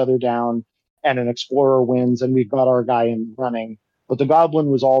bog each other down and an explorer wins and we've got our guy in running. But the goblin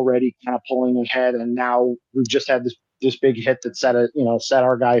was already kind of pulling ahead, and now we've just had this big hit that set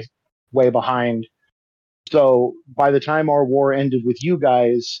our guy way behind. So by the time our war ended with you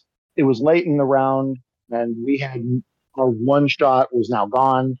guys, it was late in the round, and we had our one shot was now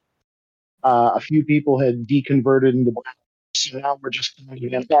gone. A few people had deconverted into Black Ops, so now we're just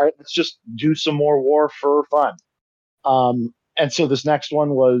again, all right, let's just do some more war for fun. And so this next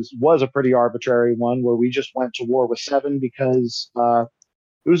one was a pretty arbitrary one where we just went to war with 7 because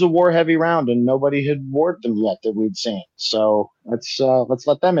it was a war heavy round and nobody had warred them yet that we'd seen. So let's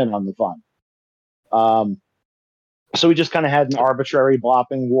let them in on the fun. So we just kind of had an arbitrary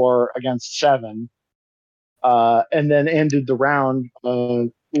blopping war against 7, and then ended the round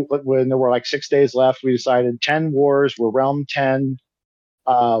when there were like 6 days left. We decided 10 wars. We're realm 10.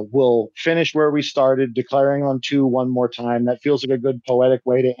 We'll finish where we started, declaring on 2 one more time. That feels like a good poetic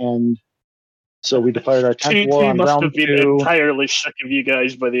way to end. So we declared our 10th war on must realm have been 2. entirely sick of you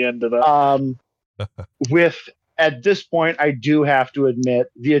guys by the end of that. At this point, I do have to admit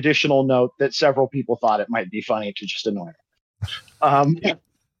the additional note that several people thought it might be funny to just annoy her.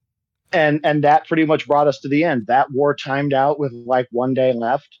 And that pretty much brought us to the end. That war timed out with like 1 day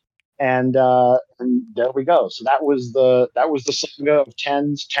left. And there we go. So that was the saga of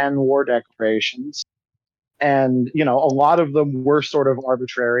 10's 10 war declarations. And, a lot of them were sort of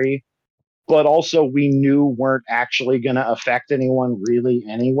arbitrary, but also we knew weren't actually going to affect anyone really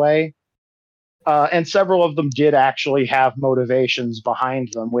anyway. And several of them did actually have motivations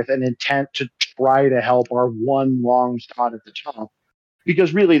behind them with an intent to try to help our one long shot at the top.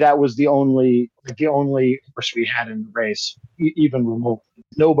 Because really that was the only horse we had in the race, even remotely.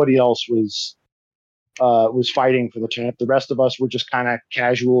 Nobody else was fighting for the champ. The rest of us were just kind of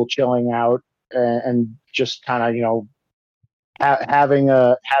casual, chilling out, and just kind of having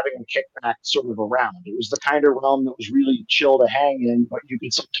a kickback sort of around. It was the kind of realm that was really chill to hang in, but you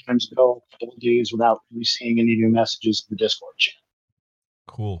could sometimes go a couple of days without really seeing any new messages in the Discord channel.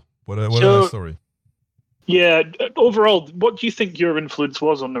 Cool. What a nice story. Yeah. Overall, what do you think your influence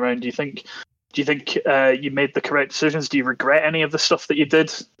was on the round? Do you think you made the correct decisions? Do you regret any of the stuff that you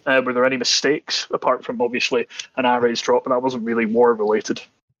did? Were there any mistakes apart from obviously an Ares drop, but that wasn't really war related?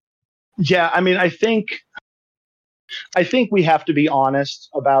 Yeah, I mean, I think we have to be honest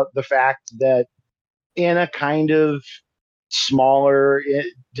about the fact that in a kind of smaller,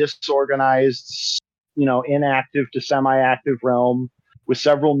 disorganized, inactive to semi-active realm with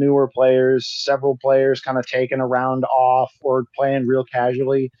several newer players, several players kind of taking a round off or playing real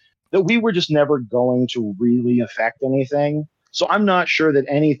casually, that we were just never going to really affect anything. So I'm not sure that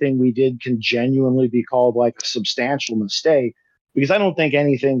anything we did can genuinely be called like a substantial mistake, because I don't think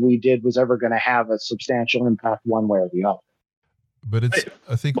anything we did was ever going to have a substantial impact one way or the other. But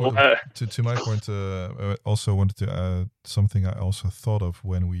I think to my point, I also wanted to add something I also thought of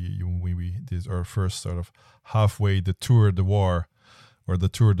when we did our first sort of halfway the Tour de War or the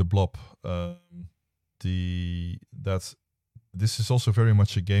Tour de Blob. This is also very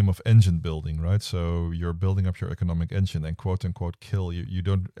much a game of engine building, right? So you're building up your economic engine and quote unquote kill. You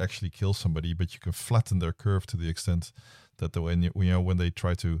don't actually kill somebody, but you can flatten their curve to the extent that when they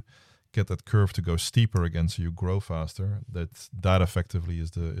try to get that curve to go steeper again, so you grow faster. That effectively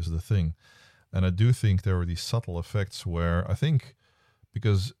is the thing. And I do think there are these subtle effects where I think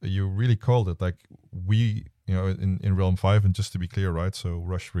because you really called it. Like we, in Realm 5, and just to be clear, right? So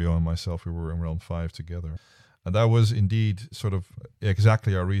Rush, Riol, and myself, we were in Realm 5 together. And that was indeed sort of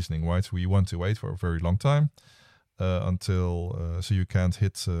exactly our reasoning, right? We want to wait for a very long time until, so you can't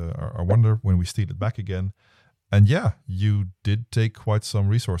hit our wonder when we steal it back again. And yeah, you did take quite some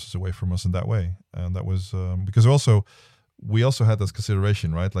resources away from us in that way. And that was because we also had this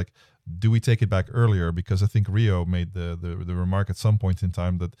consideration, right? Like, do we take it back earlier? Because I think Rio made the remark at some point in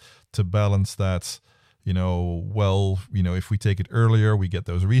time that to balance that, if we take it earlier, we get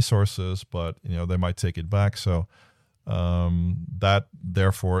those resources, but, they might take it back. So that,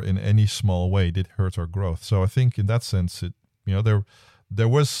 therefore, in any small way did hurt our growth. So I think in that sense, it, there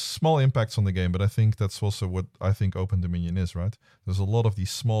was small impacts on the game, but I think that's also what I think Open Dominion is, right? There's a lot of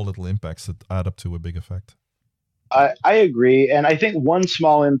these small little impacts that add up to a big effect. I agree. And I think one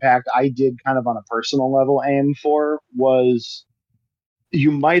small impact I did kind of on a personal level aim for was,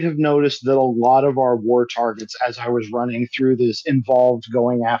 you might have noticed that a lot of our war targets as I was running through this involved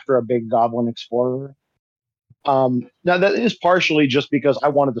going after a big goblin explorer. Now that is partially just because I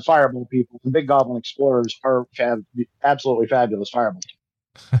wanted to fireball people. The big goblin explorers are absolutely fabulous fireball.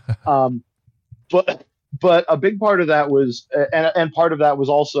 But a big part of that was, and part of that was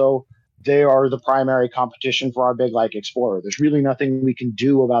also, they are the primary competition for our big explorer. There's really nothing we can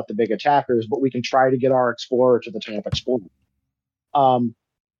do about the big attackers, but we can try to get our explorer to the top explorer.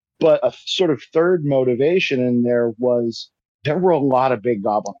 But a sort of third motivation in there was, there were a lot of big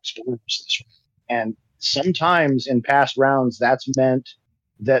goblin explorers this round. And sometimes in past rounds, that's meant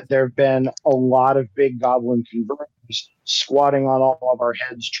that there have been a lot of big goblin converters squatting on all of our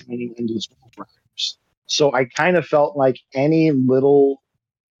heads, training into the riders. So I kind of felt like any little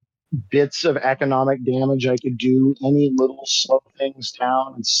bits of economic damage I could do, any little slow things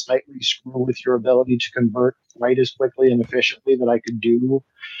down and slightly screw with your ability to convert quite as quickly and efficiently that I could do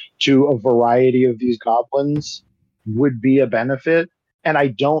to a variety of these goblins would be a benefit. And I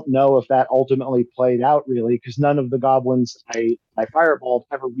don't know if that ultimately played out really, because none of the goblins I fireballed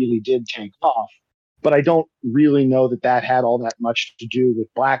ever really did take off. But I don't really know that had all that much to do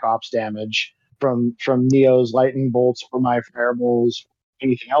with Black Ops damage from Neo's lightning bolts or my fireballs,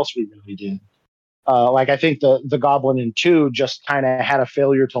 anything else we really did. I think the Goblin in 2 just kind of had a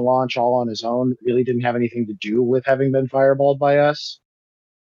failure to launch all on his own. It really didn't have anything to do with having been fireballed by us.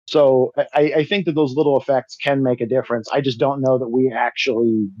 So I think that those little effects can make a difference. I just don't know that we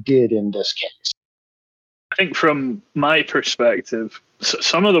actually did in this case. I think from my perspective,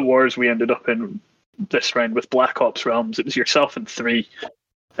 some of the wars we ended up in this round with Black Ops Realms, it was yourself and 3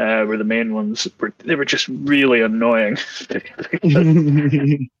 were the main ones. They were just really annoying.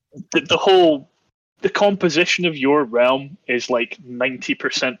 The composition of your realm is like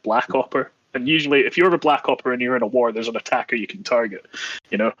 90% Black Opera. And usually, if you're a Black Opera and you're in a war, there's an attacker you can target.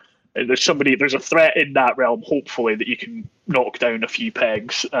 And there's a threat in that realm, hopefully, that you can knock down a few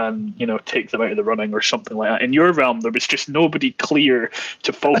pegs and, take them out of the running or something like that. In your realm, there was just nobody clear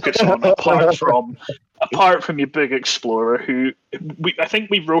to focus on apart from your big explorer, who I think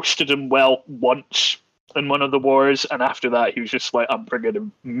we roasted him well once in one of the wars, and after that he was just like, I'm bringing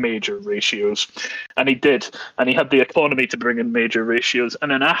in major ratios, and he did, and he had the economy to bring in major ratios.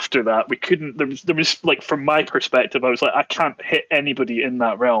 And then after that we couldn't, there was like, from my perspective, I was like, I can't hit anybody in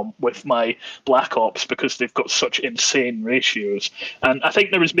that realm with my Black Ops because they've got such insane ratios. And I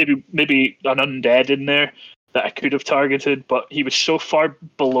think there was maybe an undead in there that I could have targeted, but he was so far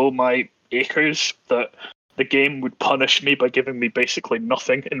below my acres that the game would punish me by giving me basically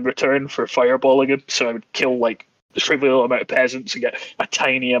nothing in return for fireballing him. So I would kill like a trivial amount of peasants and get a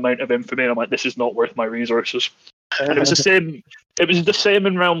tiny amount of infamy. And I'm like, this is not worth my resources. And it was the same. It was the same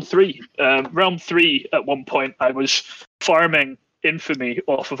in round 3. Round 3, at one point, I was farming infamy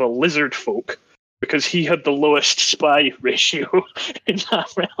off of a lizard folk because he had the lowest spy ratio in that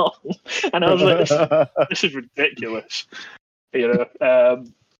realm, and I was like, this is ridiculous.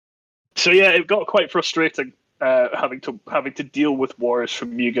 So yeah, it got quite frustrating having to deal with wars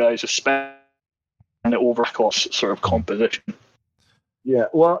from you guys, especially in the overcost sort of composition. Yeah,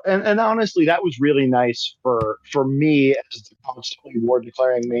 well, and honestly, that was really nice for me as the constantly war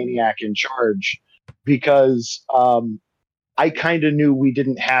declaring maniac in charge, because I kind of knew we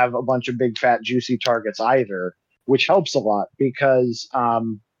didn't have a bunch of big fat juicy targets either, which helps a lot because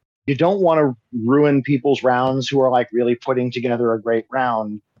you don't want to ruin people's rounds who are like really putting together a great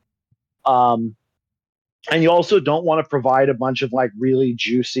round. And you also don't want to provide a bunch of like really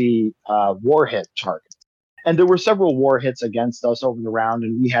juicy war hit targets. And there were several war hits against us over the round,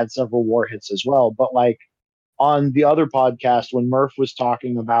 and we had several war hits as well. But like on the other podcast, when Murph was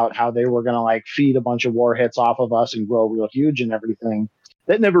talking about how they were going to like feed a bunch of war hits off of us and grow real huge and everything,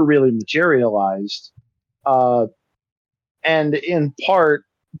 that never really materialized. And in part,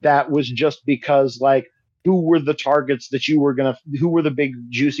 that was just because, like, who were the targets that who were the big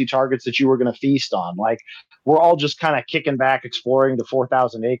juicy targets that you were going to feast on? Like, we're all just kind of kicking back, exploring the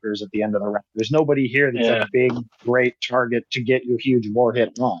 4,000 acres at the end of the round. There's nobody here that's a big, great target to get your huge war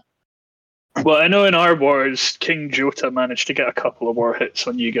hit on. Well, I know in our wars, King Jota managed to get a couple of war hits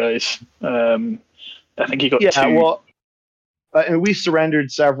on you guys. I think he got 2. Yeah, well, and we surrendered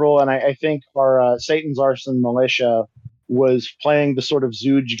several, and I think our Satan's Arson militia was playing the sort of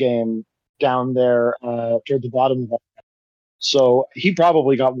Zooge game down there toward the bottom of it. So he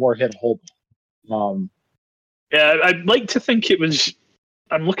probably got war hit a whole bunch. Yeah, I'd like to think it was.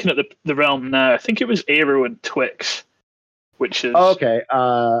 I'm looking at the realm now. I think it was Aero and Twix, which is okay.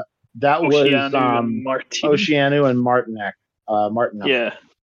 That Oceanu was and Oceanu and Martinek.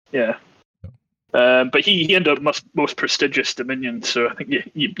 Yeah. But he ended up most prestigious Dominion, so I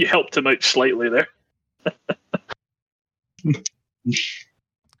think you helped him out slightly there.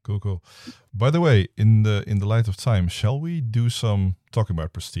 Cool. By the way, in the light of time, shall we do some talking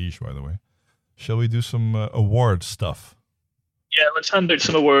about prestige? By the way, shall we do some award stuff? Yeah, let's hand out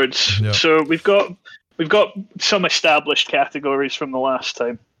some awards. Yeah. So we've got some established categories from the last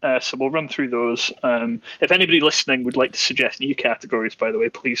time. So we'll run through those. If anybody listening would like to suggest new categories, by the way,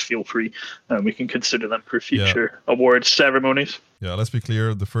 please feel free. We can consider them for future awards ceremonies. Yeah, let's be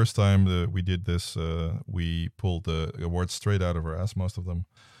clear. The first time we did this, we pulled the awards straight out of our ass, most of them.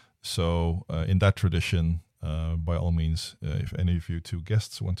 So in that tradition, by all means, if any of you 2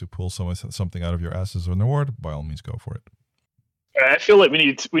 guests want to pull something out of your asses as an award, by all means, go for it. I feel like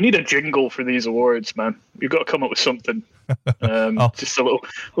we need a jingle for these awards, man. We've got to come up with something. Just a little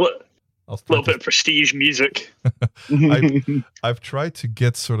bit of prestige music. I've tried to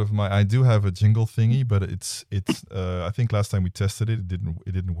get sort of I do have a jingle thingy, but it's I think last time we tested it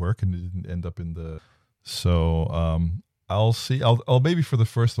didn't work, and it didn't end up in the. So I'll see. I'll maybe for the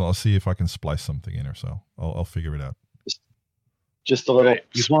first one I'll see if I can splice something in or so. I'll figure it out. Just a little. Right.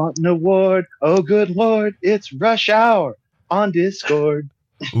 You want an award? Oh, good Lord! It's Rush Hour on Discord.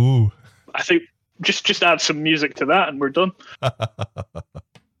 Ooh. I think just add some music to that and we're done.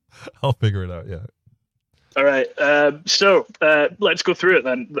 I'll figure it out, yeah. All right. So let's go through it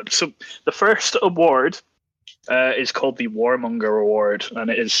then. So the first award is called the Warmonger Award, and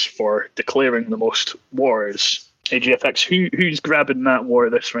it is for declaring the most wars. AgFx, who's grabbing that war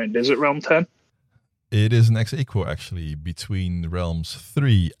this round? Is it Realm 10? It is an ex equo, actually, between Realms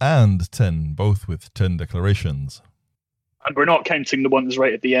 3 and 10, both with 10 declarations. And we're not counting the ones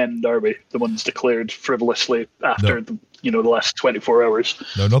right at the end, are we? The ones declared frivolously after the last 24 hours.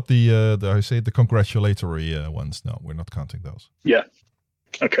 No, not the congratulatory ones. No, we're not counting those. Yeah.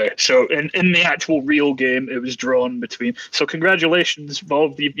 Okay. So in the actual real game, it was drawn between. So congratulations,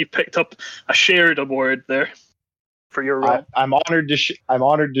 Volv. You picked up a shared award there for your role. I'm honored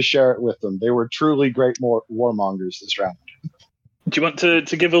to share it with them. They were truly great warmongers this round. Do you want to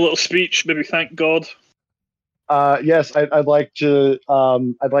give a little speech? Maybe thank God. Yes, I'd like to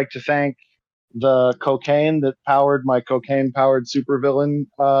thank the cocaine that powered my cocaine-powered supervillain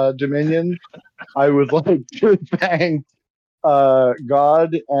Dominion. I would like to thank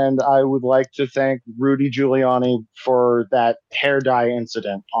God, and I would like to thank Rudy Giuliani for that hair dye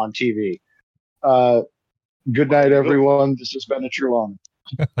incident on TV. Good night, everyone. This has been a true honor.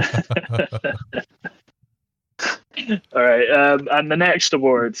 All right, and the next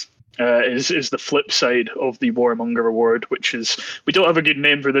award is the flip side of the Warmonger Award, which is, we don't have a good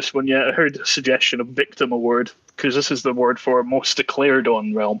name for this one yet. I heard a suggestion of Victim Award, because this is the award for most declared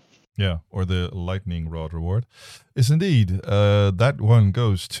on realm. Yeah, or the Lightning Rod Reward. Is indeed, that one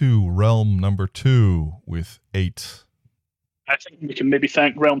goes to Realm number 2 with 8. I think we can maybe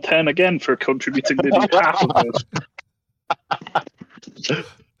thank Realm 10 again for contributing maybe half of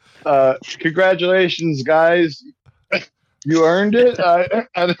those. Congratulations, guys. You earned it? I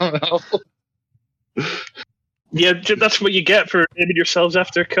don't know. Yeah, that's what you get for naming yourselves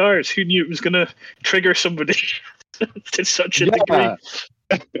after cars. Who knew it was going to trigger somebody to such a degree?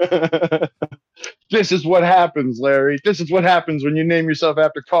 This is what happens, Larry. This is what happens when you name yourself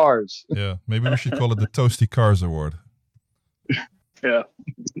after cars. Yeah, maybe we should call it the Toasty Cars Award. Yeah,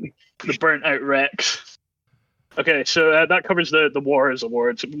 the burnt out Rex. Okay, so that covers the Wars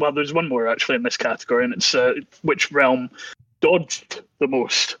Awards. Well, there's one more actually in this category, and it's which realm dodged the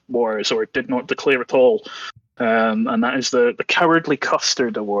most wars or did not declare at all, and that is the Cowardly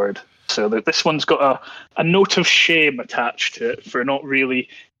Custard Award. So this one's got a note of shame attached to it for not really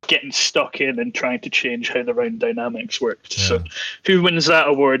getting stuck in and trying to change how the round dynamics worked. Yeah. So who wins that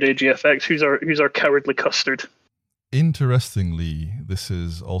award, AgFx? Who's our Cowardly Custard? interestingly, this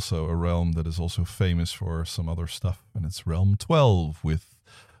is also a realm that is also famous for some other stuff, and it's realm 12 with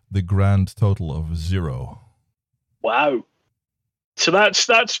the grand total of 0. Wow. So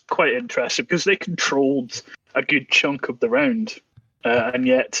that's quite interesting because they controlled a good chunk of the round, and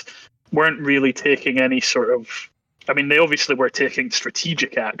yet weren't really taking any sort of. I mean, they obviously were taking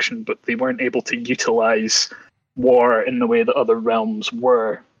strategic action, but they weren't able to utilize war in the way that other realms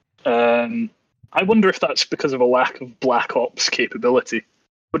were. I wonder if that's because of a lack of Black Ops capability.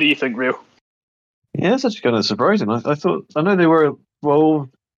 What do you think, Rio? Yeah, it's actually kind of surprising. I know they were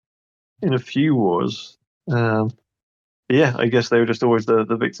involved in a few wars. Yeah, I guess they were just always the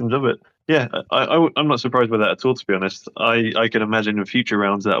victims of it. Yeah, I'm not surprised by that at all, to be honest. I can imagine in future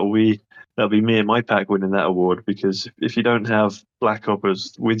rounds that'll be me and my pack winning that award, because if you don't have Black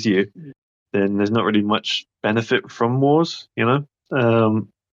Ops with you, then there's not really much benefit from wars,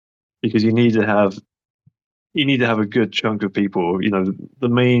 because you need to have a good chunk of people. The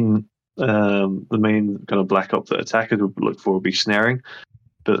main kind of Black Ops that attackers would look for would be snaring.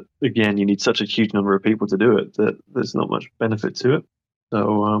 But again, you need such a huge number of people to do it that there's not much benefit to it.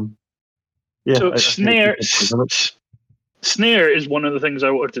 So, yeah. So snare is one of the things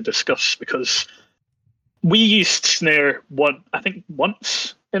I wanted to discuss, because we used snare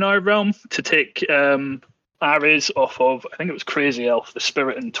once in our realm to take arrays off of, I think it was Crazy Elf, the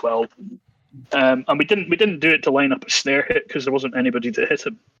Spirit in 12, and we didn't do it to line up a snare hit because there wasn't anybody to hit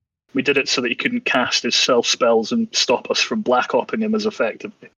him. We did it so that he couldn't cast his self spells and stop us from black opping him as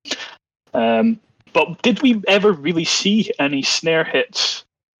effectively. But did we ever really see any snare hits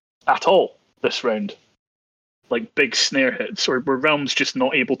at all this round? Like big snare hits, or were realms just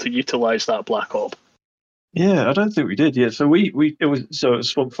not able to utilize that black op? Yeah, I don't think we did. Yeah, so it was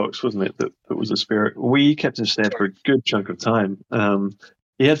Swamp Fox, wasn't it? That was the Spirit. We kept him snared for a good chunk of time.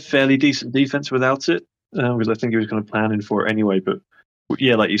 He had fairly decent defense without it, because I think he was kind of planning for it anyway. But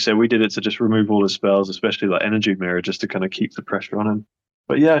yeah, like you said, we did it to just remove all his spells, especially like Energy Mirror, just to kind of keep the pressure on him.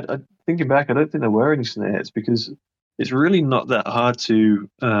 But yeah, thinking back, I don't think there were any snare hits, because it's really not that hard to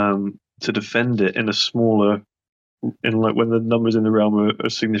defend it in a smaller, when the numbers in the realm are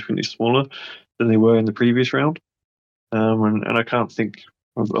significantly smaller than they were in the previous round. And I can't think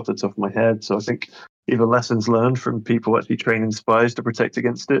off the top of my head. So I think either lessons learned from people actually training spies to protect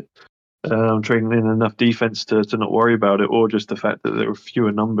against it, training in enough defense to not worry about it, or just the fact that there were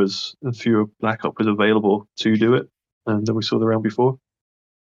fewer numbers and fewer Black Ops available to do it than we saw the round before.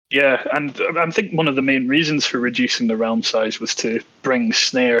 Yeah, and I think one of the main reasons for reducing the realm size was to bring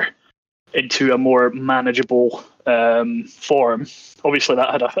snare into a more manageable form. Obviously,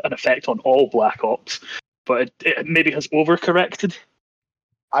 that had an effect on all Black Ops, but it maybe has overcorrected.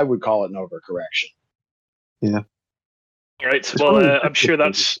 I would call it an overcorrection. Yeah. All right. Well, I'm sure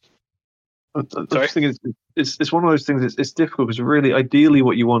that's. Sorry. It's one of those things. It's difficult because really, ideally,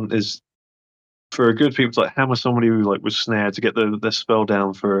 what you want is for a good people to like hammer somebody who like was snared to get their spell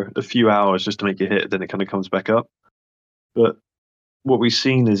down for a few hours just to make it hit. Then it kind of comes back up. But what we've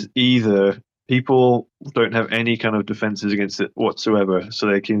seen is either people don't have any kind of defenses against it whatsoever, so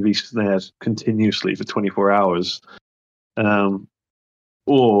they can be snared continuously for 24 hours,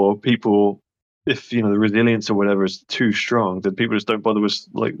 or people, if the resilience or whatever is too strong, then people just don't bother with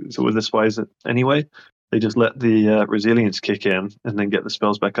the spies anyway. They just let the resilience kick in and then get the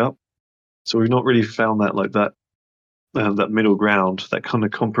spells back up. So we've not really found that middle ground, that kind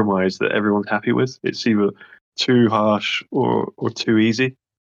of compromise that everyone's happy with. It's either too harsh or too easy.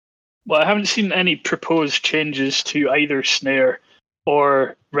 Well, I haven't seen any proposed changes to either snare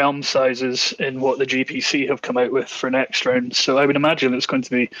or realm sizes in what the GPC have come out with for next round. So I would imagine it's going to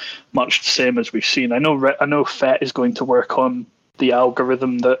be much the same as we've seen. I know FET is going to work on the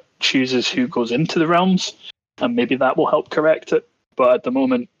algorithm that chooses who goes into the realms, and maybe that will help correct it. But at the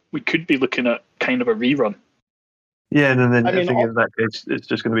moment, we could be looking at kind of a rerun. Yeah, and then I think in that case, it's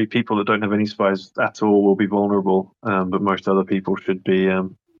just going to be people that don't have any spies at all will be vulnerable, but most other people should be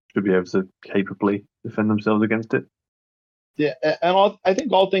able to capably defend themselves against it. Yeah, and I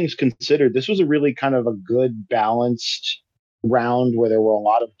think all things considered, this was a really kind of a good balanced round where there were a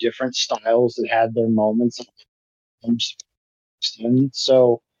lot of different styles that had their moments.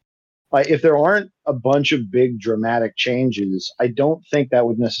 So, if there aren't a bunch of big dramatic changes, I don't think that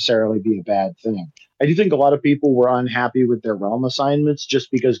would necessarily be a bad thing. I do think a lot of people were unhappy with their realm assignments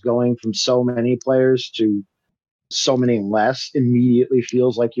just because going from so many players to so many less immediately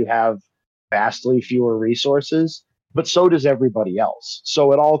feels like you have vastly fewer resources, but so does everybody else.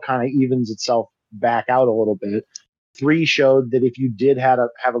 So it all kind of evens itself back out a little bit. 3 showed that if you did have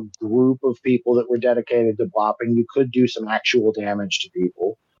a group of people that were dedicated to blopping, you could do some actual damage to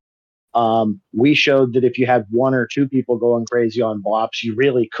people. We showed that if you had one or two people going crazy on blops, you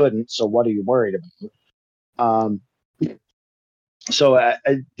really couldn't. So what are you worried about?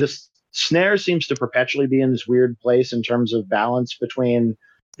 This snare seems to perpetually be in this weird place in terms of balance between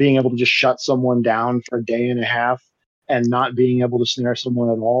being able to just shut someone down for a day and a half and not being able to snare someone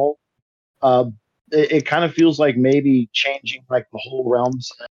at all. It kind of feels like maybe changing like the whole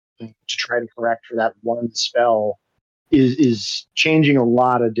realms to try to correct for that one spell is changing a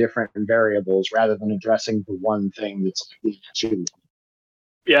lot of different variables rather than addressing the one thing that's like the issue.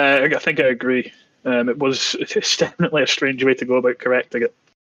 Yeah, I think I agree. It's definitely a strange way to go about correcting it.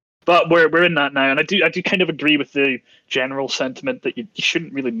 But we're in that now, and I do kind of agree with the general sentiment that you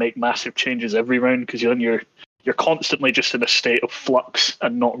shouldn't really make massive changes every round, because you're constantly just in a state of flux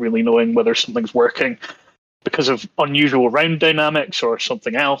and not really knowing whether something's working because of unusual round dynamics or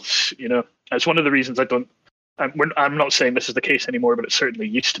something else. You know, it's one of the reasons I'm not saying this is the case anymore, but it certainly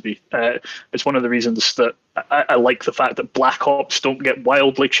used to be. It's one of the reasons that I like the fact that Black Ops don't get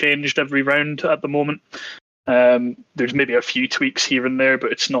wildly changed every round at the moment. There's maybe a few tweaks here and there,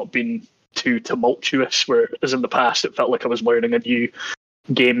 but it's not been too tumultuous, whereas in the past it felt like I was learning a new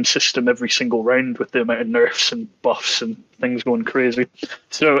game system every single round with the amount of nerfs and buffs and things going crazy.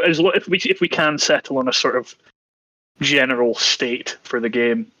 So if we can settle on a sort of general state for the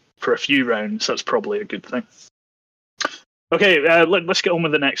game for a few rounds, that's probably a good thing. Okay, let's get on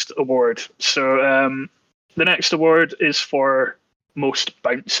with the next award. So the next award is for most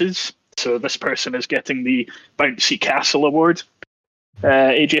bounces. So this person is getting the Bouncy Castle Award.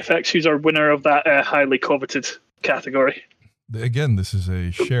 AgFx, who's our winner of that highly coveted category? Again, this is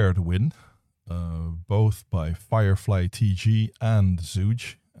a shared win, both by Firefly TG and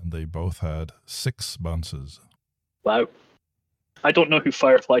Zooge, and they both had 6 bounces. Wow. I don't know who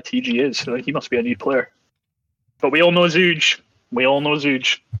Firefly TG is, so he must be a new player. But we all know Zooge. The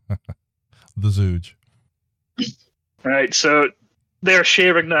Zooge. All right, so they're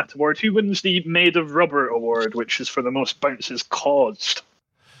sharing that award. Who wins the Made of Rubber Award, which is for the most bounces caused?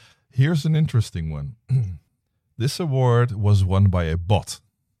 Here's an interesting one. This award was won by a bot,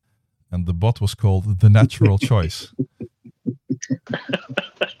 and the bot was called The Natural Choice.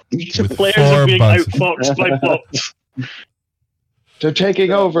 The players are being outfoxed by bots. They're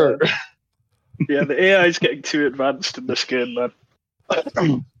taking over. Yeah, the AI is getting too advanced in this game, man.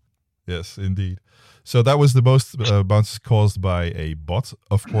 Yes, indeed. So that was the most bounces caused by a bot.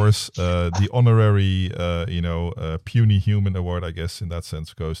 Of course, the honorary, puny human award, I guess, in that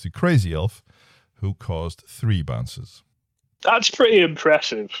sense, goes to Crazy Elf, who caused 3 bounces. That's pretty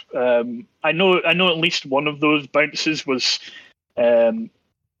impressive. I know at least one of those bounces was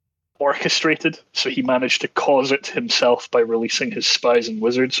orchestrated, so he managed to cause it himself by releasing his spies and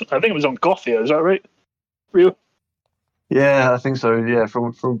wizards. I think it was on Gothia, is that right, Rio? Yeah, I think so. Yeah,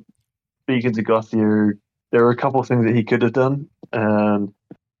 from speaking to Gothia, there were a couple of things that he could have done, and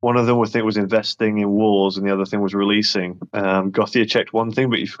one of them was investing in wars, and the other thing was releasing. Gothia checked one thing,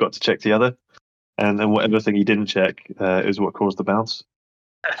 but he forgot to check the other, and then whatever thing he didn't check is what caused the bounce.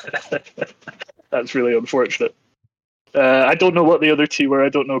 That's really unfortunate. I don't know what the other 2 were. I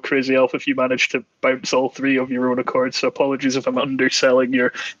don't know, Crazy Elf, if you managed to bounce all 3 of your own accord, so apologies if I'm underselling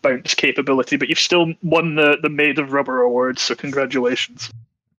your bounce capability, but you've still won the Made of Rubber Award, so congratulations.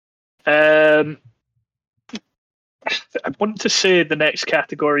 I want to say the next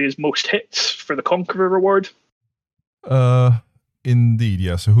category is most hits for the Conqueror Award. Indeed,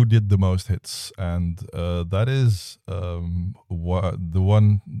 yeah. So who did the most hits? And that is the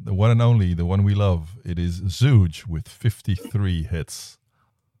one and only, the one we love. It is Zooge with 53 hits.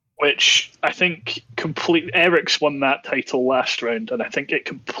 Which I think Eric's won that title last round, and I think it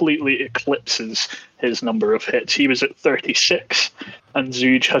completely eclipses his number of hits. He was at 36, and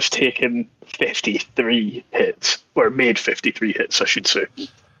Zooge has taken 53 hits, or made 53 hits, I should say.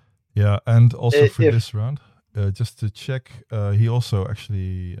 Yeah, and also for this round, just to check, he also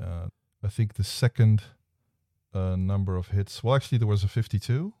actually, I think the second number of hits, well, actually there was a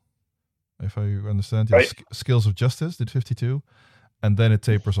 52, if I understand. Yeah, right. Skills of Justice did 52. And then it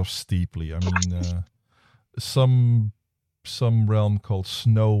tapers off steeply. I mean, some realm called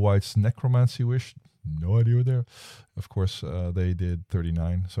Snow White's Necromancy Wish. No idea what they're. Of course, they did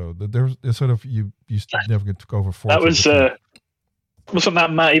 39. So there's sort of you never get to go over 40. That wasn't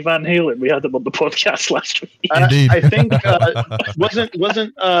that Matty Van Halen? We had him on the podcast last week. Indeed. I think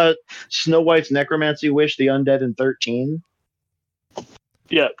wasn't Snow White's Necromancy Wish the undead in 13?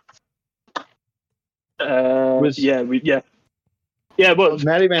 Yeah. Yeah, well,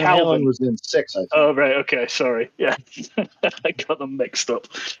 Matty Van Halen was in 6, I think. Oh, right, okay, sorry. Yeah, I got them mixed up.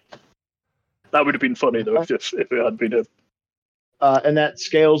 That would have been funny, though, if it had been him. and that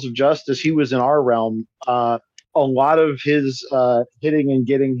Scales of Justice, he was in our realm. A lot of his hitting and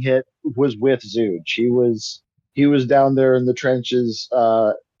getting hit was with Zooge. He was down there in the trenches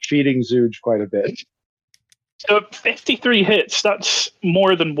feeding Zooge quite a bit. So 53 hits, that's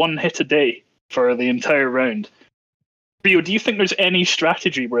more than one hit a day for the entire round. Rio, do you think there's any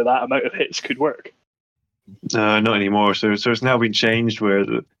strategy where that amount of hits could work? Not anymore. So it's now been changed where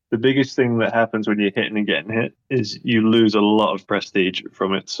the biggest thing that happens when you're hitting and getting hit is you lose a lot of prestige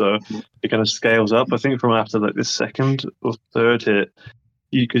from it. So it kind of scales up. I think from after like the second or third hit,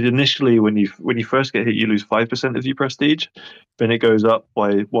 you could initially when you first get hit, you lose 5% of your prestige. Then it goes up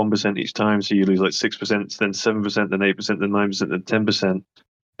by 1% each time, so you lose like 6%, then 7%, then 8%, then 9%, then 10%.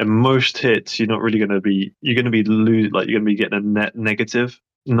 And most hits, you're not really going to be. You're going to be getting a net negative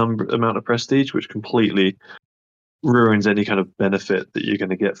amount of prestige, which completely ruins any kind of benefit that you're going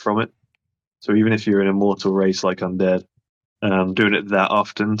to get from it. So even if you're in a mortal race like Undead, doing it that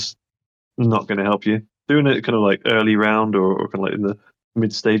often's not going to help you. Doing it kind of like early round or kind of like in the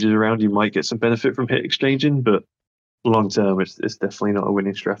mid stages around, you might get some benefit from hit exchanging, but long term, it's definitely not a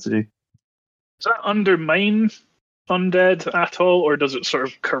winning strategy. Does that undermine Undead at all, or does it sort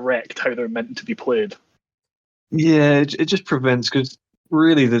of correct how they're meant to be played? Yeah, it just prevents, because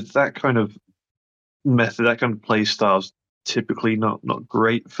really that kind of method, that kind of play style is typically not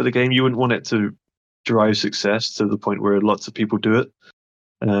great for the game. You wouldn't want it to drive success to the point where lots of people do it,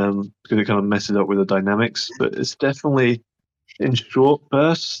 because it kind of messes up with the dynamics. But it's definitely in short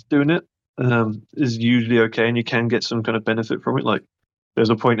bursts doing it is usually okay, and you can get some kind of benefit from it. Like there's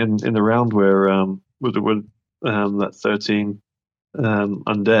a point in the round where with that 13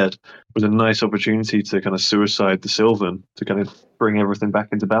 undead was a nice opportunity to kind of suicide the Sylvan to kind of bring everything back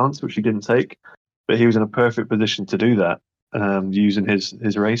into balance, which he didn't take. But he was in a perfect position to do that using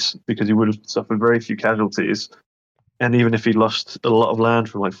his race, because he would have suffered very few casualties. And even if he lost a lot of land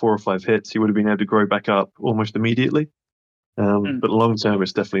from like 4 or 5 hits, he would have been able to grow back up almost immediately. But long term,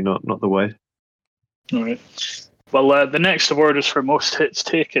 it's definitely not the way. All right. Well, the next award is for most hits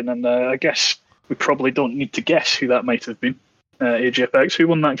taken, and I guess we probably don't need to guess who that might have been. AgFx, who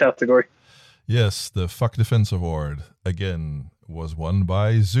won that category? Yes, the Fuck Defense Award, again, was won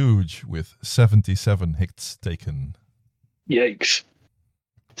by Zooge with 77 hits taken. Yikes.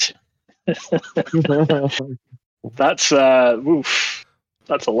 That's oof.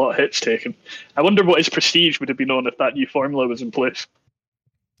 That's a lot of hits taken. I wonder what his prestige would have been on if that new formula was in place.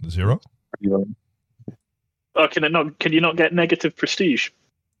 0? Oh, can you not get negative prestige?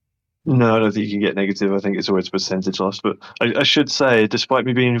 No, I don't think you can get negative. I think it's always percentage loss. But I should say, despite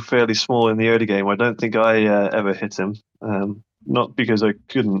me being fairly small in the early game, I don't think I ever hit him. Not because I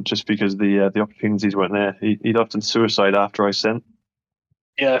couldn't, just because the opportunities weren't there. He'd often suicide after I sent.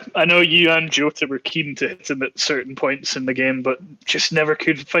 Yeah, I know you and Jota were keen to hit him at certain points in the game, but just never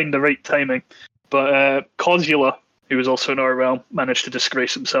could find the right timing. But Kozula, who was also in our realm, managed to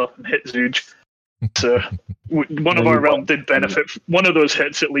disgrace himself and hit Zooge. So one of our realm did benefit. One of those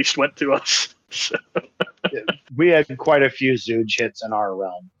hits at least went to us. So. We had quite a few Zooge hits in our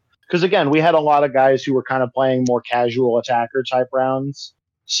realm. Because again, we had a lot of guys who were kind of playing more casual attacker type rounds.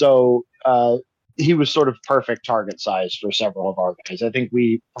 So he was sort of perfect target size for several of our guys. I think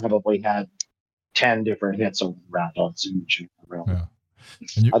we probably had 10 different hits around on Zooge. Yeah.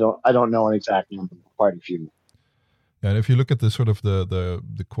 I don't know an exact number, quite a few. Yeah, and if you look at the sort of the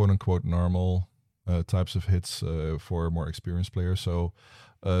quote unquote normal types of hits for more experienced players, so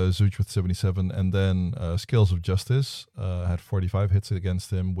Zooge with 77, and then Scales of Justice had 45 hits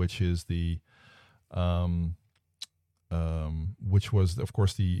against him, which is which was of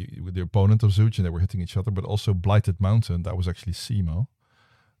course the opponent of Zooge, and they were hitting each other. But also Blighted Mountain, that was actually Simo,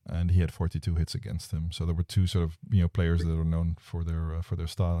 and he had 42 hits against him. So there were two sort of players that are known for their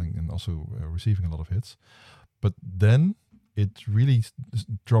styling and also receiving a lot of hits. But then it really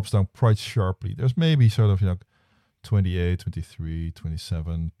drops down quite sharply. There's maybe sort of 28, 23,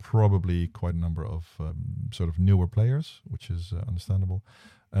 27, probably quite a number of sort of newer players, which is understandable.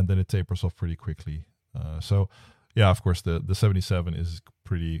 And then it tapers off pretty quickly. So, yeah, of course, the 77 is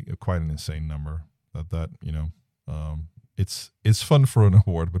quite an insane number. It's fun for an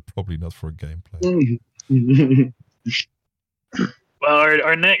award, but probably not for gameplay. Well,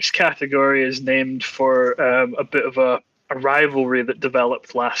 our next category is named for a bit of a rivalry that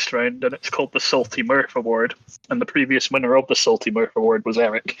developed last round, and it's called the Salty Murph Award. And the previous winner of the Salty Murph Award was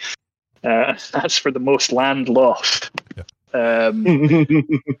Eric. That's for the most land lost. Yeah.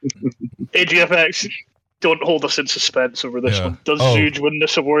 AgFx, don't hold us in suspense over this one. Does Zooge win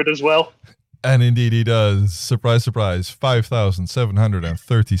this award as well? And indeed he does. Surprise, surprise.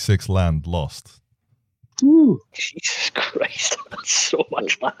 5,736 land lost. Woo. Jesus Christ, that's so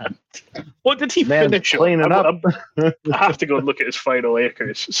much land. What did he Man's finish on? cleaning up. I have to go and look at his final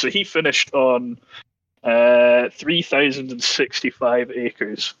acres. So he finished on 3,065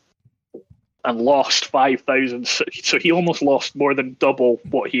 acres and lost 5,000. So he almost lost more than double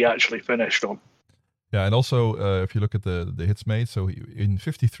what he actually finished on. Yeah, and also if you look at the hits made, so in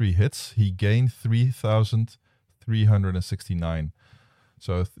 53 hits, he gained 3,369.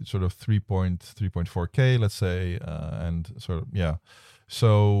 So sort of 3.4K, let's say, and sort of, yeah.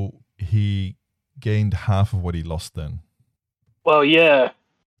 So he gained half of what he lost then. Well, yeah.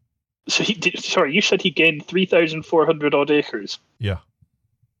 So he did, sorry, you said he gained 3,400 odd acres. Yeah.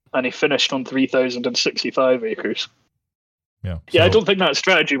 And he finished on 3,065 acres. Yeah. Yeah, I don't think that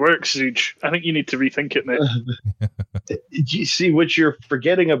strategy works, Zuj. I think you need to rethink it, mate. You see, what you're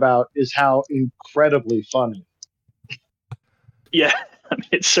forgetting about is how incredibly funny. Yeah, I mean,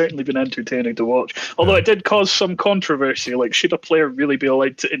 it's certainly been entertaining to watch. Although it did cause some controversy. Like, should a player really be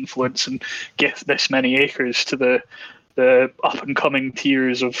allowed to influence and gift this many acres to the up and coming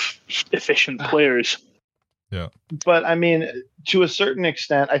tiers of efficient players? Yeah. But I mean, to a certain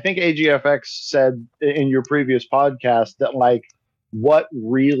extent, I think AgFx said in your previous podcast that, like, what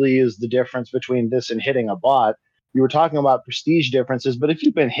really is the difference between this and hitting a bot? You were talking about prestige differences, but if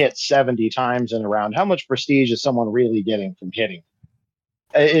you've been hit 70 times in a round, how much prestige is someone really getting from hitting?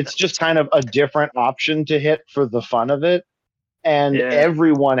 It's just kind of a different option to hit for the fun of it. And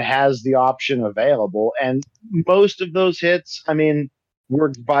everyone has the option available. And most of those hits, I mean,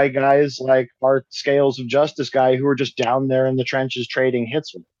 were by guys like our Scales of Justice guy who were just down there in the trenches trading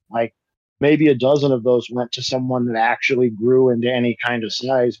hits with him. Like, maybe a dozen of those went to someone that actually grew into any kind of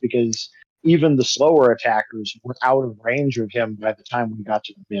size, because even the slower attackers were out of range of him by the time we got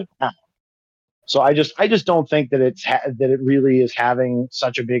to the mid round. So I just don't think that that it really is having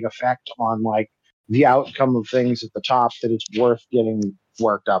such a big effect on, like, the outcome of things at the top that it's worth getting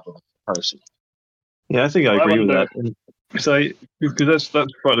worked up with a person. Yeah, I think I agree with that. Because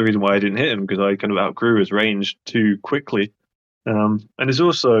that's part of the reason why I didn't hit him, because I kind of outgrew his range too quickly. And it's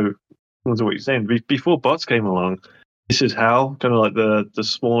also, what you're saying, before bots came along, this is how kind of like the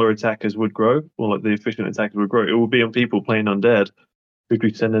smaller attackers would grow, or like the efficient attackers would grow. It would be on people playing undead who'd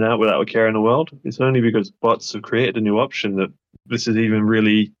be sending out without a care in the world. It's only because bots have created a new option that this is even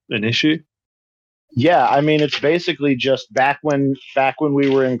really an issue. Yeah, I mean, it's basically just back when we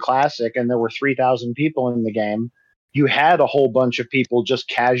were in Classic and there were 3,000 people in the game, you had a whole bunch of people just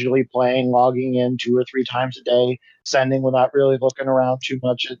casually playing, logging in 2 or 3 times a day, sending without really looking around too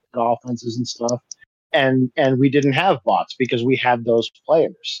much at offenses and stuff. And we didn't have bots because we had those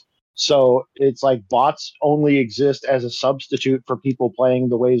players. So it's like bots only exist as a substitute for people playing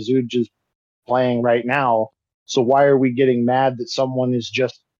the way Zuj is playing right now. So why are we getting mad that someone is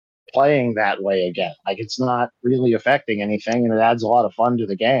just playing that way again? Like, it's not really affecting anything, and it adds a lot of fun to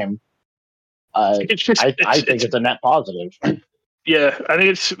the game. I think it's a net positive. Yeah, I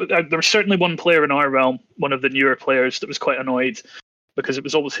think there was certainly one player in our realm, one of the newer players, that was quite annoyed because it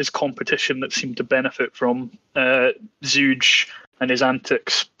was always his competition that seemed to benefit from Zuj and his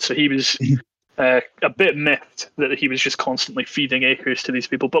antics. So he was a bit miffed that he was just constantly feeding acres to these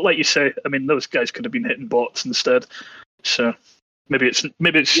people. But like you say, I mean, those guys could have been hitting bots instead. So maybe it's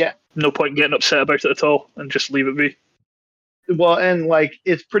no point getting upset about it at all and just leave it be. Well, and like,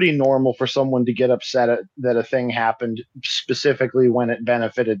 it's pretty normal for someone to get upset that a thing happened specifically when it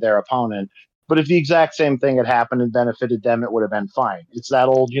benefited their opponent. But if the exact same thing had happened and benefited them, it would have been fine. It's that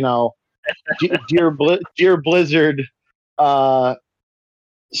old, dear Blizzard,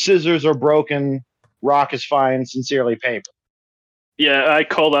 scissors are broken, rock is fine, sincerely paper. Yeah, I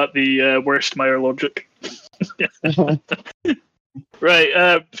call that the Wurstmeyer logic.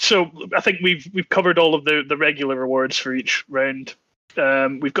 Right, so I think we've covered all of the regular awards for each round.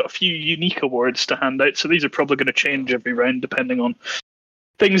 We've got a few unique awards to hand out, so these are probably going to change every round depending on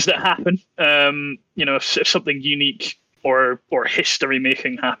things that happen. If something unique or history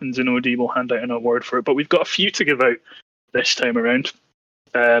making happens in OD, we'll hand out an award for it. But we've got a few to give out this time around.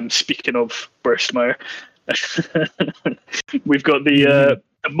 Speaking of Wurstmeyer, we've got the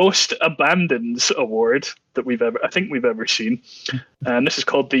most abandons award that we've ever seen, and this is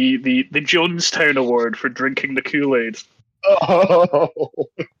called the Jonestown Award for drinking the Kool-Aid. Oh,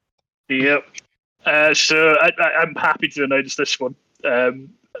 yep. So I'm happy to announce this one,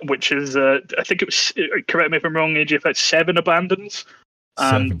 which is I think it was, correct me if I'm wrong, AJ, if it's 7 abandons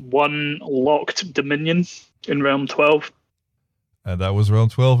and 1 locked Dominion in round 12. And that was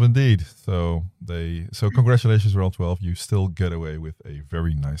round 12 indeed. So congratulations, round 12. You still get away with a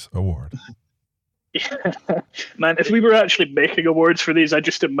very nice award. Yeah. Man, if we were actually making awards for these, I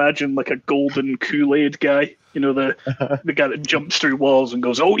just imagine like a golden Kool-Aid guy. You know, the guy that jumps through walls and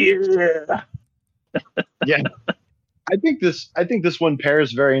goes, "Oh yeah." Yeah. I think this one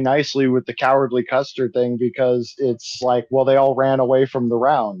pairs very nicely with the cowardly custard thing because it's like, well, they all ran away from the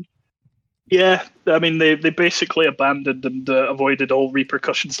round. Yeah, I mean they basically abandoned and avoided all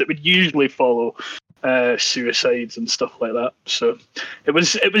repercussions that would usually follow suicides and stuff like that. So it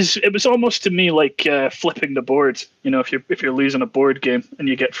was almost to me like flipping the board. You know, if you're losing a board game and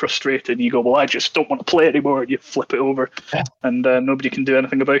you get frustrated, and you go, "Well, I just don't want to play anymore," and you flip it over, and nobody can do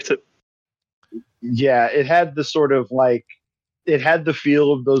anything about it. Yeah, it had the sort of like, it had the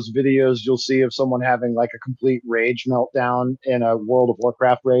feel of those videos you'll see of someone having like a complete rage meltdown in a World of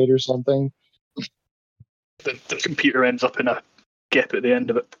Warcraft raid or something. The computer ends up in a gap at the end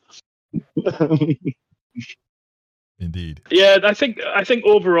of it. Indeed. Yeah, I think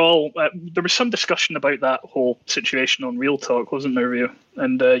overall there was some discussion about that whole situation on Real Talk, wasn't there, Rio?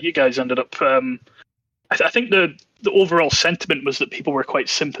 And you guys ended up. I think the overall sentiment was that people were quite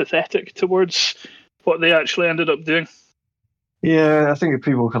sympathetic towards what they actually ended up doing. Yeah, I think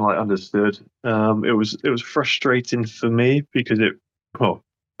people kind of like understood. It was frustrating for me because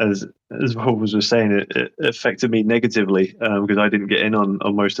as Volv was just saying, it affected me negatively because I didn't get in on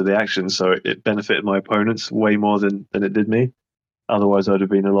most of the action, so it benefited my opponents way more than it did me. Otherwise, I'd have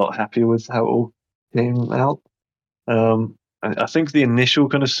been a lot happier with how it all came out. I think the initial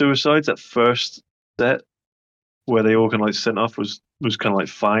kind of suicides, that first set where they all kind of like sent off was kind of like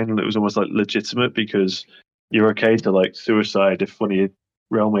fine, and it was almost like legitimate because you're okay to like suicide if one of your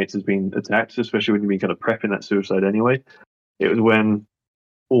railmates has been attacked, especially when you've been kind of prepping that suicide anyway. It was when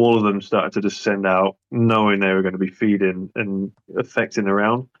all of them started to just send out knowing they were going to be feeding and affecting the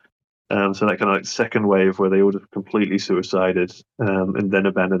round. So that kind of like second wave where they all just completely suicided and then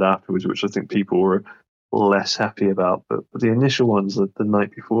abandoned afterwards, which I think people were less happy about. But the initial ones, the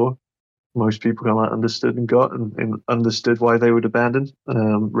night before, most people kind of like understood and got and understood why they would abandon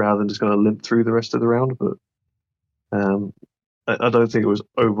rather than just kind of limp through the rest of the round. But I don't think it was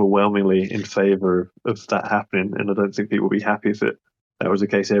overwhelmingly in favor of that happening, and I don't think people would be happy if that was the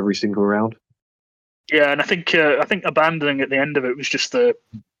case every single round. Yeah, and I think abandoning at the end of it was just the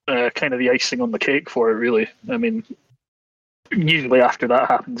kind of the icing on the cake for it, really. I mean, usually after that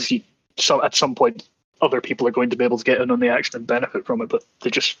happens, at some point other people are going to be able to get in on the action and benefit from it, but they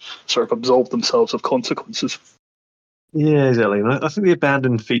just sort of absolve themselves of consequences. Yeah, exactly. And I think the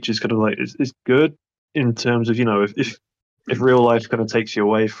abandoned feature is kind of like is good in terms of, you know, if real life kind of takes you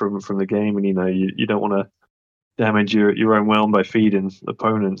away from the game, and you know you don't want to damage your own realm by feeding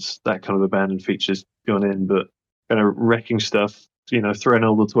opponents, that kind of abandoned feature's gone in. But kind of wrecking stuff, you know, throwing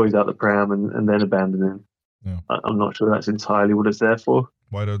all the toys out the pram and then abandoning. Yeah. I'm not sure that's entirely what it's there for.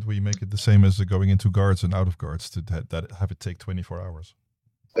 Why don't we make it the same as going into guards and out of guards to that have it take 24 hours?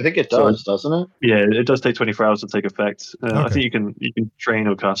 I think it does, doesn't it? Yeah, it does take 24 hours to take effect. Okay. I think you can train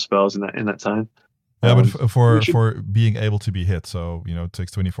or cast spells in that time. Yeah, but for being able to be hit, so you know, it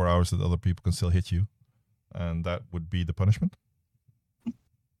takes 24 hours that other people can still hit you, and that would be the punishment.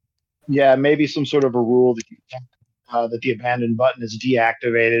 Yeah, maybe some sort of a rule that the abandon button is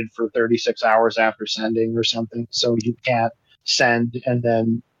deactivated for 36 hours after sending or something, so you can't send and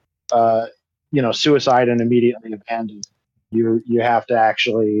then suicide and immediately abandon. You have to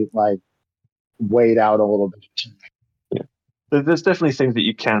actually like wait out a little bit. Yeah. There's definitely things that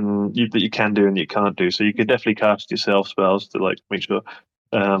you can do and you can't do. So you could definitely cast yourself spells to like make sure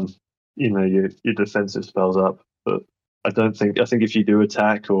your defensive spells up. But I think if you do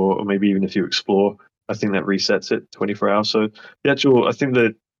attack or maybe even if you explore, I think that resets it 24 hours. So I think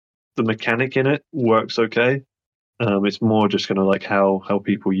that the mechanic in it works okay. It's more just kind of like how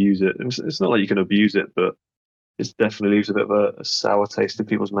people use it. And it's not like you can abuse it, but it definitely leaves a bit of a sour taste in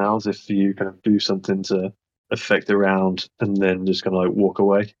people's mouths if you kind of do something to affect the round and then just kind of like walk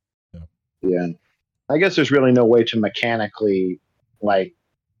away. Yeah. I guess there's really no way to mechanically like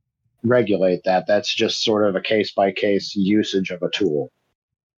regulate that. That's just sort of a case by case usage of a tool.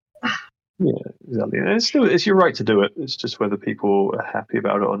 Yeah, exactly. And it's your right to do it. It's just whether people are happy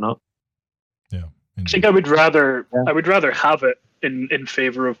about it or not. Yeah. I think I would rather have it in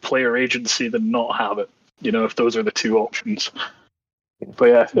favor of player agency than not have it. You know, if those are the two options. But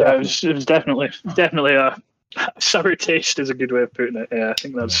yeah, it was definitely a sour taste is a good way of putting it. Yeah, I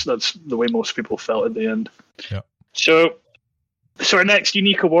think that's the way most people felt at the end. Yeah. So our next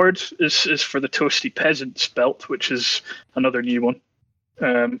unique award is for the Toasty Peasants belt, which is another new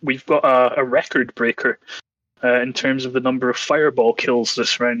one. We've got a record breaker in terms of the number of fireball kills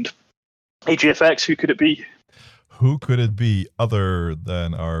this round. AgFx, who could it be? who could it be other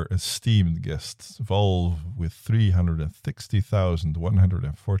than our esteemed guest, Volv, with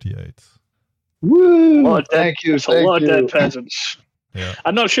 360,148? Woo! Thank you. That's a lot of dead peasants. Yeah.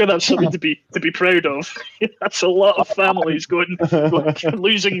 I'm not sure that's something to be proud of. That's a lot of families going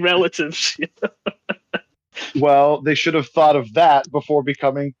losing relatives. Well, they should have thought of that before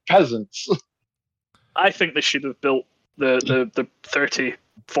becoming peasants. I think they should have built the 30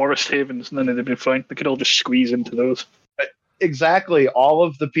 forest havens, and then they'd been fine. They could all just squeeze into those. Exactly. All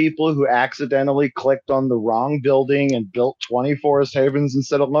of the people who accidentally clicked on the wrong building and built 20 forest havens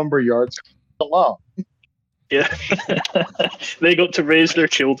instead of lumber yards alone. Yeah. They got to raise their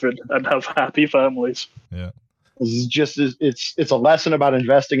children and have happy families. Yeah. This is just it's a lesson about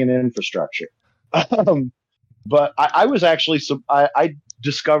investing in infrastructure. But I was actually I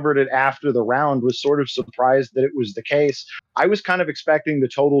discovered it after the round, was sort of surprised that it was the case. I was kind of expecting the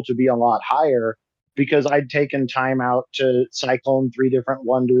total to be a lot higher because I'd taken time out to cyclone 3 different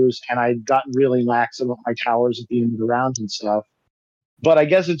wonders and I'd gotten really lax about my towers at the end of the round and stuff. But I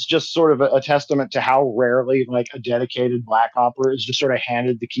guess it's just sort of a testament to how rarely like a dedicated Black Hopper is just sort of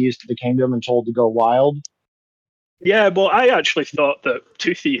handed the keys to the kingdom and told to go wild. Yeah, well, I actually thought that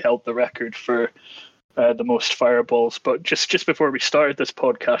Toothy held the record for the most fireballs, but just before we started this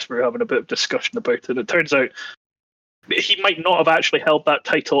podcast, we were having a bit of discussion about it. It turns out he might not have actually held that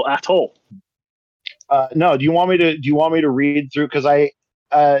title at all. No, do you want me to read through? Because I,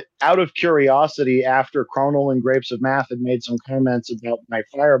 out of curiosity, after Chronal and Grapes of Math had made some comments about my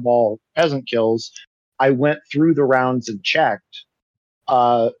fireball peasant kills, I went through the rounds and checked.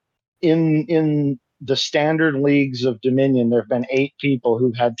 In the standard leagues of Dominion, there have been 8 people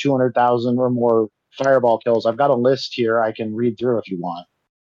who've had 200,000 or more fireball kills. I've got a list here I can read through if you want.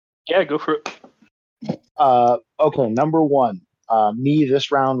 Yeah, go for it. Okay, number 1, me this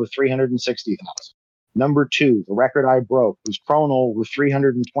round with 360,000. Number 2, the record I broke was Chronal with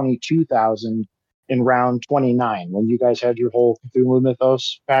 322,000 in round 29 when you guys had your whole Cthulhu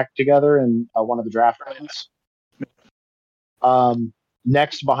Mythos pack together in one of the draft rounds.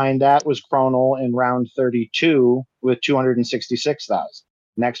 Next behind that was Chronal in round 32 with 266,000.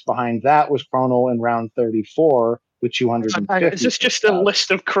 Next behind that was Chronal in round 34 with 250. Is this just a list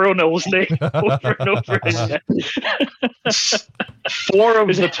of Chronals named over and over again? 4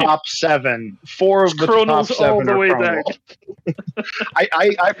 of the top 7. 4 of the top 7 all the way Chronal.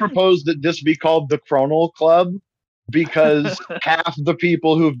 I propose that this be called the Chronal Club because half the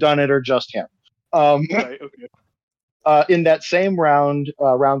people who've done it are just him. Right, okay. In that same round,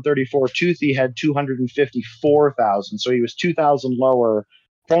 round 34, Toothy had 254,000, so he was 2,000 lower.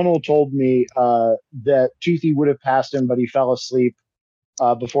 Chronal told me that Toothy would have passed him, but he fell asleep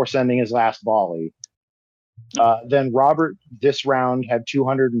before sending his last volley. Then Robert this round had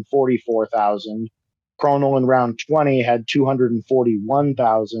 244,000. Chronal in round 20 had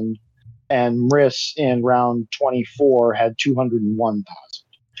 241,000, and Mriss in round 24 had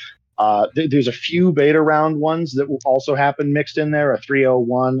 201,000. There's a few beta round ones that will also happen mixed in there, a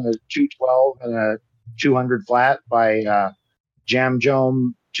 301, a 212, and a 200 flat by Jam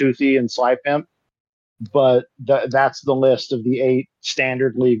Jome, Toothy, and Sly Pimp. But that's the list of the 8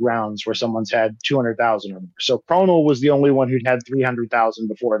 standard league rounds where someone's had 200,000 or more. So Chronal was the only one who'd had 300,000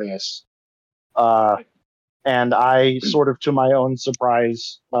 before this. And I sort of, to my own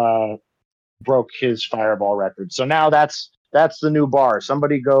surprise, broke his fireball record. So now that's the new bar.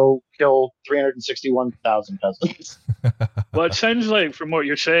 Somebody go kill 361,000 peasants. Well, it sounds like from what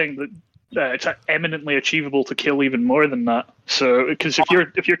you're saying that it's eminently achievable to kill even more than that. So, because if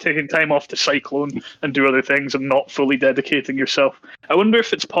you're taking time off to cyclone and do other things and not fully dedicating yourself, I wonder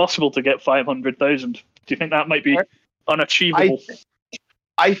if it's possible to get 500,000. Do you think that might be unachievable?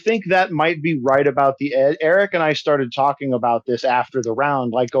 I think that might be right about the edge. Eric and I started talking about this after the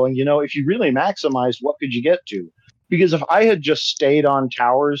round, like going, if you really maximized, what could you get to? Because if I had just stayed on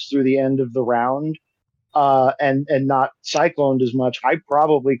towers through the end of the round and not cycloned as much, I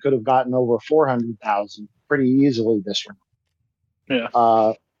probably could have gotten over 400,000 pretty easily this round. Yeah.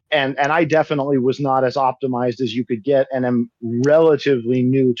 And I definitely was not as optimized as you could get, and am relatively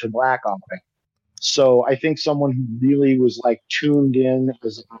new to black opping. So I think someone who really was like tuned in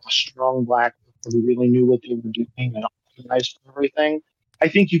as a strong black who really knew what they were doing and optimized for everything, I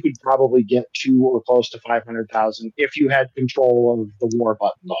think you could probably get to or close to 500,000 if you had control of the war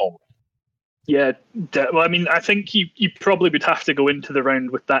button the whole way. Yeah, well, I mean, I think you probably would have to go into the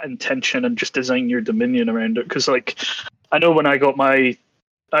round with that intention and just design your Dominion around it. Because, like, I know when I got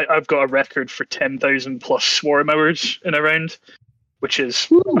I've got a record for 10,000 plus swarm hours in a round, which is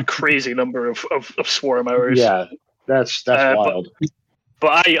a crazy number of swarm hours. Yeah, that's wild.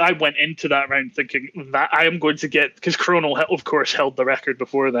 But I went into that round thinking that I am going to get, because Chronal, of course, held the record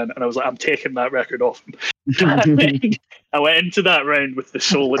before then, and I was like, I'm taking that record off him. I went into that round with the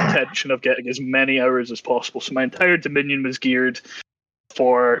sole intention of getting as many hours as possible. So my entire Dominion was geared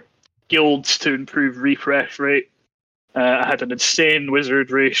for guilds to improve refresh rate. I had an insane wizard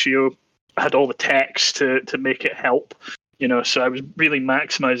ratio. I had all the techs to make it help. So I was really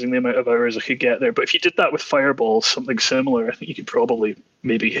maximizing the amount of hours I could get there. But if you did that with fireballs, something similar, I think you could probably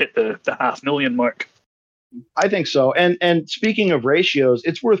maybe hit the 500,000 mark. I think so. And speaking of ratios,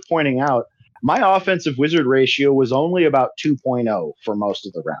 it's worth pointing out my offensive wizard ratio was only about 2.0 for most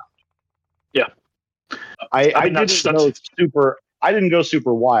of the round. Yeah, I didn't go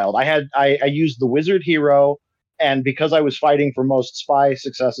super wild. I used the wizard hero, and because I was fighting for most spy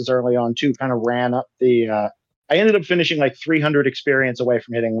successes early on too, kind of ran up the. I ended up finishing like 300 experience away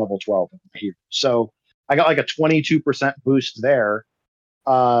from hitting level 12 here. So I got like a 22% boost there.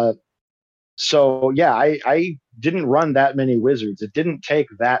 So yeah, I didn't run that many wizards. It didn't take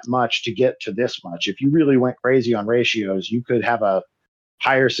that much to get to this much. If you really went crazy on ratios, you could have a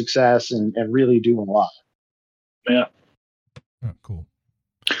higher success and really do a lot. Yeah. Oh, cool.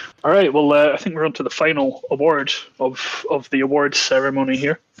 All right. Well, I think we're on to the final award of the awards ceremony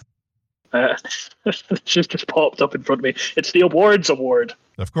here. It's just popped up in front of me. It's the awards award.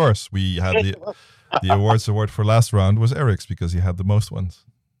 Of course, we had the awards award for last round was Eric's because he had the most ones.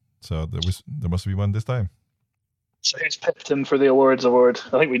 So there must be one this time. So who's picked him for the awards award?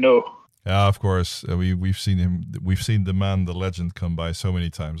 I think we know. Yeah, of course. We've seen him. We've seen the man, the legend, come by so many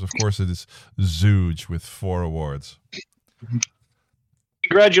times. Of course, it is Zooge with 4 awards.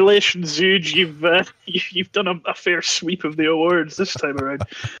 Congratulations, Zooge! You've done a fair sweep of the awards this time around.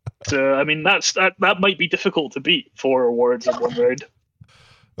 So I mean, that might be difficult to beat 4 awards in one round.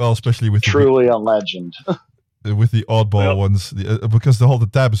 Well, especially with truly a legend. With the oddball ones, because the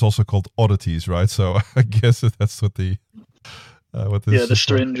tab is also called oddities, right? So I guess that's what the the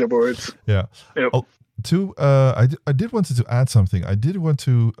strange awards. Yeah. Yep. I did wanted to add something. I did want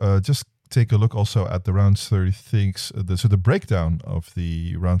to just take a look also at the round 36, so the breakdown of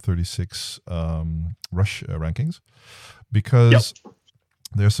the round 36 Rush rankings, because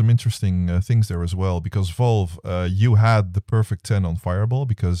there's some interesting things there as well. Because Volv, you had the perfect 10 on Fireball,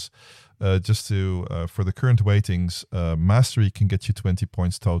 because just to for the current weightings, Mastery can get you 20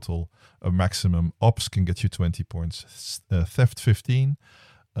 points total, maximum. Ops can get you 20 points, Theft 15,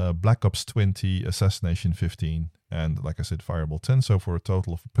 Black Ops 20, Assassination 15, and like I said, Fireball 10. So for a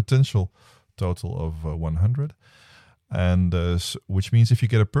potential total of 100, and which means if you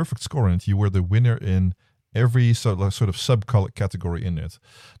get a perfect score in it, you were the winner in every sort of sub-category in it.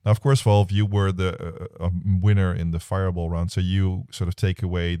 Now, of course, Volv, you were the winner in the Fireball round, so you sort of take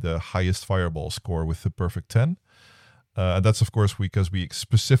away the highest Fireball score with the perfect 10. And that's, of course, because we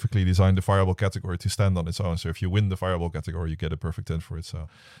specifically designed the Fireball category to stand on its own. So if you win the Fireball category, you get a perfect 10 for it. So,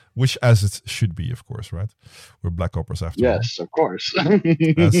 which as it should be, of course, right? We're Black Oppers after all. Yes, of course.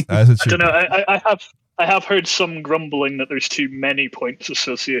 as it should I don't know. I have heard some grumbling that there's too many points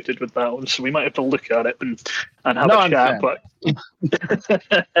associated with that one, so we might have to look at it and have a chat. But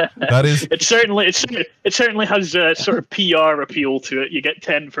that is, it certainly has a sort of PR appeal to it. You get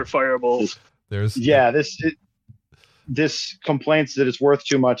 10 for fireballs. This complaints that it's worth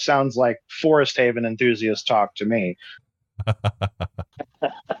too much sounds like Forest Haven enthusiast talk to me.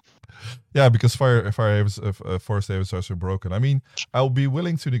 Yeah, because Forest Havens are so broken. I mean, I'll be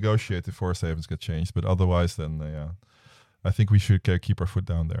willing to negotiate if Forest Havens get changed, but otherwise, then I think we should keep our foot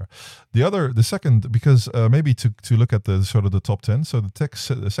down there. The second, because maybe to look at the sort of the top 10. So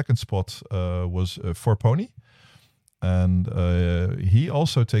the second spot was For Pony, and he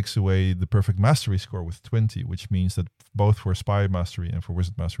also takes away the perfect mastery score with 20, which means that both for Spy Mastery and for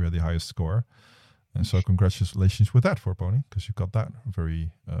Wizard Mastery had the highest score. And so congratulations with that, For Pony, because you got that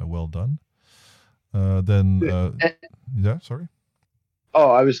very well done. Sorry.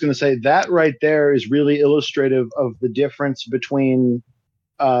 Oh, I was going to say that right there is really illustrative of the difference between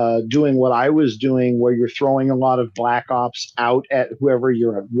doing what I was doing, where you're throwing a lot of Black Ops out at whoever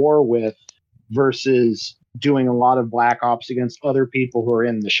you're at war with, versus doing a lot of Black Ops against other people who are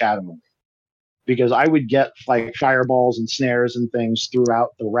in the Shadow. Because I would get like fireballs and snares and things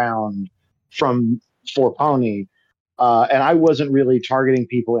throughout the round from For Pony, and I wasn't really targeting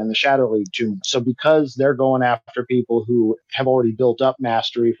people in the Shadow League too much. So because they're going after people who have already built up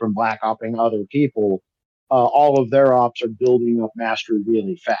mastery from Black Opping other people, all of their ops are building up mastery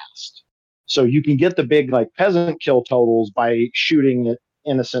really fast. So you can get the big like peasant kill totals by shooting at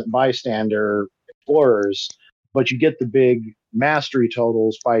innocent bystander explorers, but you get the big mastery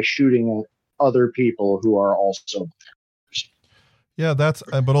totals by shooting at other people who are also. Yeah, that's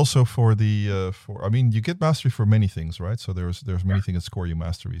but also for the for I mean you get mastery for many things, right? So there's many things that score you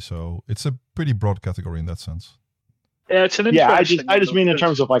mastery. So it's a pretty broad category in that sense. Yeah, it's an Yeah, interesting. I just one, mean in because-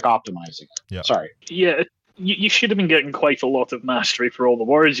 terms of like optimizing. Yeah. Sorry. Yeah, you should have been getting quite a lot of mastery for all the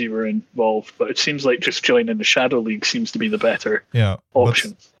wars you were involved, but it seems like just joining the Shadow League seems to be the better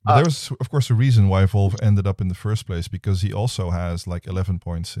option. But there's of course a reason why Volv ended up in the first place, because he also has like 11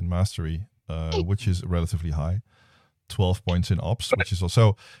 points in mastery, which is relatively high. 12 points in ops, which is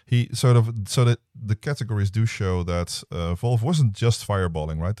also he sort of so that the categories do show that Volv wasn't just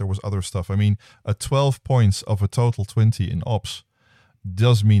fireballing, right? There was other stuff. I mean, 12 points of a total 20 in ops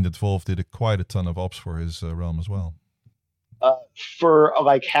does mean that Volv did quite a ton of ops for his realm as well. For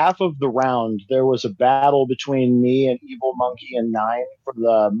like half of the round, there was a battle between me and Evil Monkey and Nine for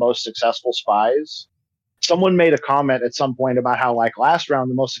the most successful spies. Someone made a comment at some point about how like last round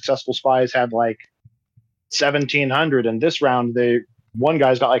the most successful spies had like 1,700, and this round one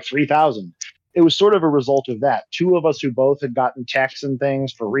guy's got like 3,000. It was sort of a result of that. Two of us who both had gotten techs and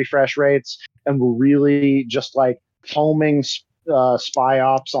things for refresh rates and were really just like homing spy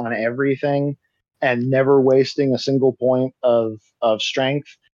ops on everything and never wasting a single point of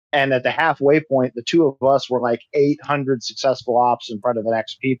strength. And at the halfway point, the two of us were like 800 successful ops in front of the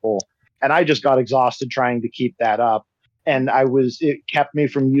next people. And I just got exhausted trying to keep that up. And it kept me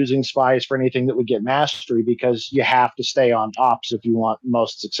from using spies for anything that would get mastery, because you have to stay on ops if you want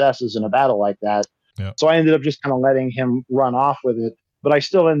most successes in a battle like that. Yeah. So I ended up just kind of letting him run off with it. But I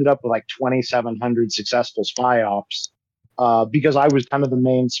still ended up with like 2,700 successful spy ops, because I was kind of the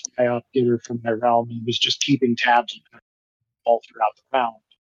main spy op getter for my realm and was just keeping tabs all throughout the round.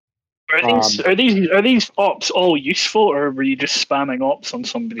 Are these ops all useful, or were you just spamming ops on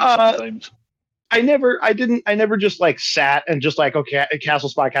somebody sometimes? I never just like sat and just like, okay, castle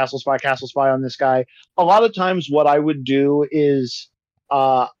spy on this guy. A lot of times what I would do is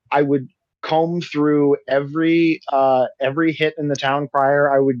I would comb through every hit in the town crier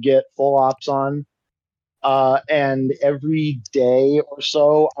I would get full ops on. And every day or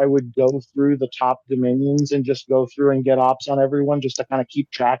so I would go through the top dominions and just go through and get ops on everyone, just to kind of keep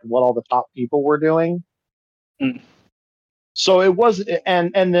track of what all the top people were doing. Mm. So it was,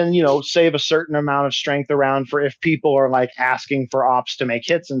 and then, save a certain amount of strength around for if people are like asking for ops to make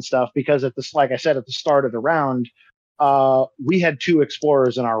hits and stuff, because like I said, at the start of the round, we had 2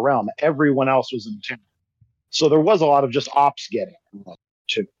 explorers in our realm. Everyone else was in town. So there was a lot of just ops getting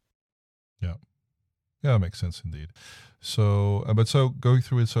too. Yeah. Yeah, makes sense indeed. So, so going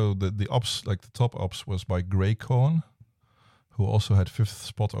through it, so the ops, like the top ops was by Grey Cohen, who also had 5th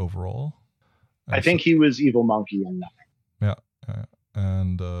spot overall. And I think he was Evil Monkey in that. Yeah,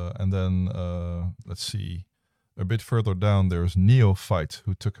 and then let's see, a bit further down there's Neophyte,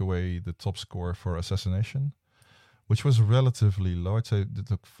 who took away the top score for assassination, which was relatively low. I'd say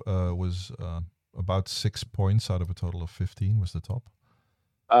it was about 6 points out of a total of 15 was the top.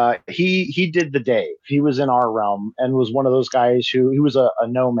 He did the Dave. He was in our realm and was one of those guys he was a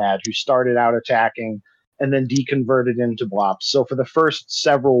nomad who started out attacking and then deconverted into blops. So for the first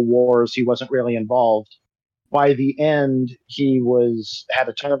several wars, he wasn't really involved. By the end, he had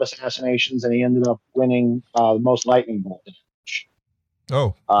a ton of assassinations, and he ended up winning most lightning bolt damage.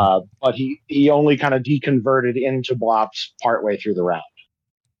 Oh. But he only kind of deconverted into blops partway through the round.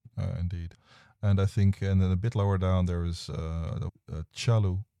 Indeed. And I think, and then a bit lower down, there is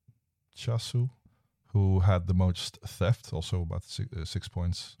Chasu, who had the most theft, also about 6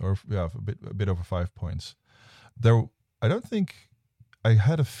 points, or a bit over 5 points. I don't think, I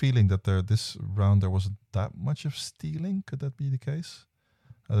had a feeling that this round there wasn't that much of stealing. Could that be the case?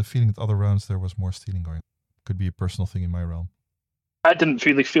 I had a feeling that other rounds there was more stealing going. Could be a personal thing in my realm. I didn't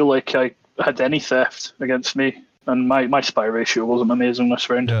really feel like I had any theft against me, and my spy ratio wasn't amazing this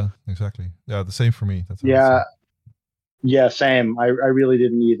round. Yeah, exactly. Yeah, the same for me. Yeah, same. I really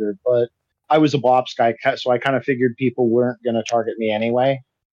didn't either, but I was a blops guy, so I kind of figured people weren't going to target me anyway.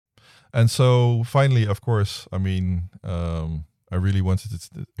 And so finally, of course, I mean, I really wanted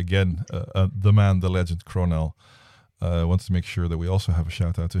to, again, the man, the legend, Cronel. I wanted to make sure that we also have a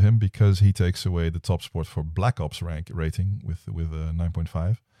shout out to him, because he takes away the top spot for Black Ops rating with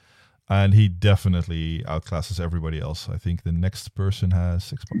 9.5. And he definitely outclasses everybody else. I think the next person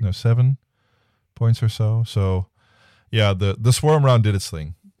has 7 points or so. So, yeah, the Swarm round did its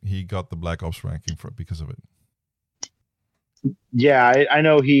thing. He got the Black Ops ranking because of it. Yeah, I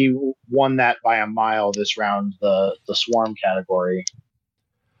know he won that by a mile this round, the Swarm category.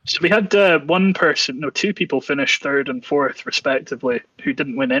 So we had two people finish 3rd and 4th respectively who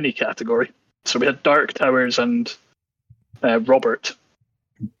didn't win any category. So we had Dark Towers and Robert.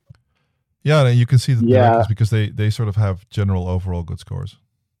 Yeah, you can see the Yeah. rankings because they sort of have general overall good scores.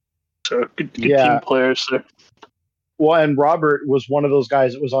 So good Yeah. team players there. Well, and Robert was one of those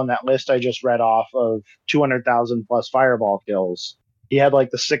guys that was on that list I just read off of 200,000 plus fireball kills. He had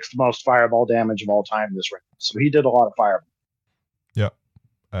like the 6th most fireball damage of all time this round. So he did a lot of fireball. Yeah.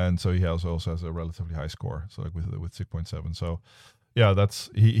 And so he also has a relatively high score, so like with 6.7. So yeah, that's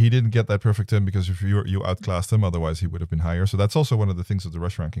he didn't get that perfect 10 because if you outclassed him, otherwise he would have been higher. So that's also one of the things of the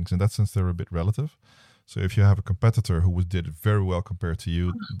Rush rankings. In that sense, they're a bit relative. So if you have a competitor who did very well compared to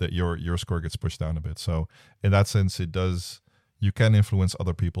you, that your score gets pushed down a bit. So in that sense, you can influence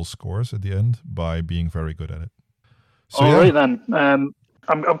other people's scores at the end by being very good at it. So, All right then.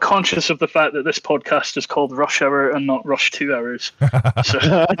 I'm conscious of the fact that this podcast is called Rush Hour and not Rush 2 Hours.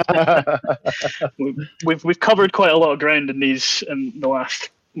 So we've covered quite a lot of ground in the last,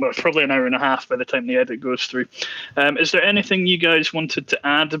 well, probably an hour and a half by the time the edit goes through. Is there anything you guys wanted to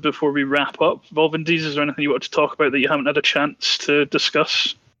add before we wrap up? Volvandese, is there anything you want to talk about that you haven't had a chance to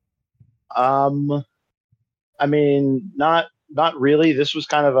discuss? I mean, not really. This was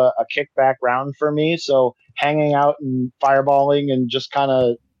kind of a kickback round for me. So hanging out and fireballing and just kind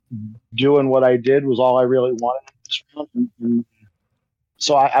of doing what I did was all I really wanted in this round. And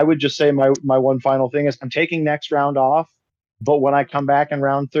so I would just say my one final thing is I'm taking next round off. But when I come back in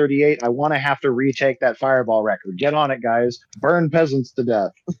round 38, I want to have to retake that fireball record. Get on it, guys. Burn peasants to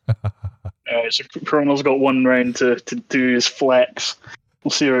death. So Chrono's got one round to do his flex.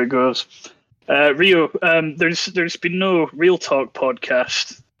 We'll see where it goes. Rio, there's been no Riol Talk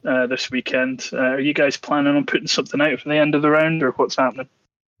podcast this weekend. Are you guys planning on putting something out for the end of the round, or what's happening?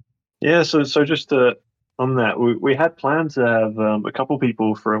 Yeah, so just on that, we had planned to have a couple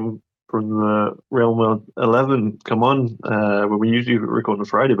people from the Realm 11 come on when we usually record on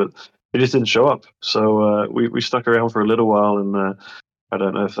Friday, but they just didn't show up. So we stuck around for a little while, and I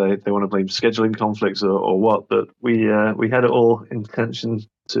don't know if they want to blame scheduling conflicts or what, but we had it all intention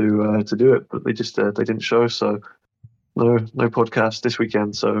to do it, but they just they didn't show. So no podcast this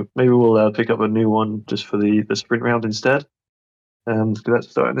weekend. So maybe we'll pick up a new one just for the sprint round instead. And that's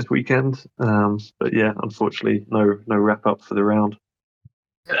starting this weekend. But yeah, unfortunately, no wrap up for the round.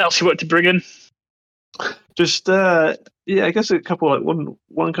 What else you want to bring in? Just I guess a couple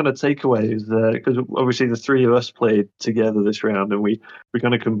one kind of takeaway is because obviously the three of us played together this round, and we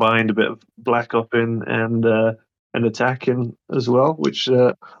kind of combined a bit of black opping and attacking as well, which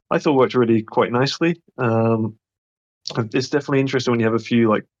I thought worked really quite nicely. It's definitely interesting when you have a few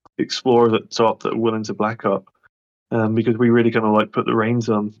like explorers at the top that are willing to black up, because we really kind of like put the reins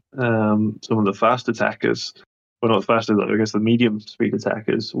on some of the fast attackers. Well, not fast, I guess the medium speed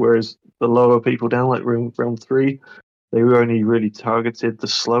attackers, whereas the lower people down, like round 3, they were only really targeted the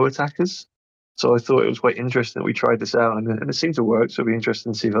slow attackers. So I thought it was quite interesting that we tried this out, and it seemed to work. So it'll be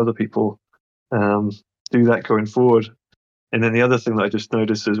interesting to see if other people do that going forward. And then the other thing that I just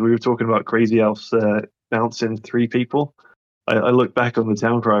noticed is we were talking about Crazy Elves bouncing 3 people. I looked back on the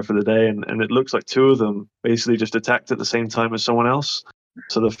town cry for the day, and it looks like 2 of them basically just attacked at the same time as someone else.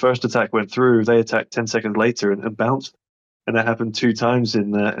 So the first attack went through, they attacked 10 seconds later and bounced. And that happened 2 times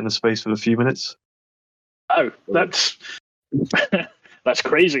in the space of a few minutes. Oh, that's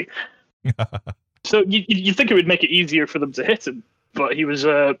crazy. So you think it would make it easier for them to hit him, but he would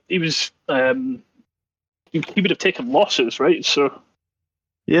have taken losses, right? So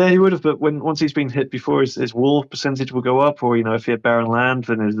yeah, he would have. But once he's been hit before, his wall percentage will go up, or if he had barren land,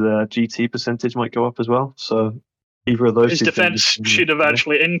 then his GT percentage might go up as well. So either of those. His defense should have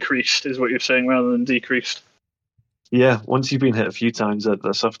actually increased, is what you're saying, rather than decreased. Yeah, once you've been hit a few times,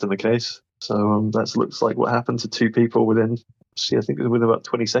 that's often the case. So that looks like what happened to 2 people within, I think it was within about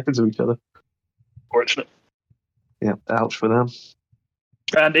 20 seconds of each other. Fortunate. Yeah, ouch for them.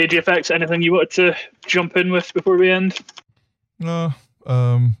 And AgFx, anything you wanted to jump in with before we end? No,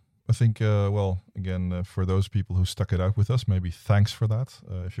 I think, again, for those people who stuck it out with us, maybe thanks for that,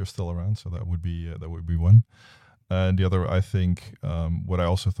 if you're still around. So that would be one. And the other, I think, what I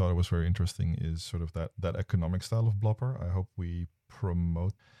also thought was very interesting is sort of that economic style of blopper. I hope we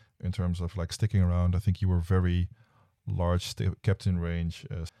promote in terms of like sticking around. I think you were very large, kept in range,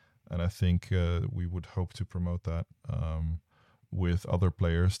 and I think we would hope to promote that with other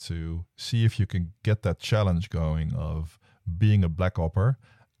players to see if you can get that challenge going of being a black opper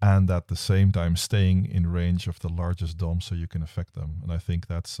and at the same time staying in range of the largest DOM so you can affect them. And I think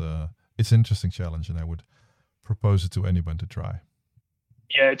it's an interesting challenge, and I would propose it to anyone to try.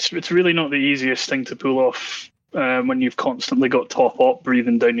 Yeah, it's really not the easiest thing to pull off when you've constantly got top op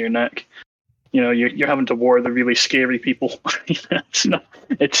breathing down your neck. You're having to war the really scary people.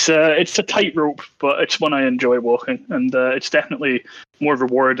 It's a tightrope, but it's one I enjoy walking, and it's definitely more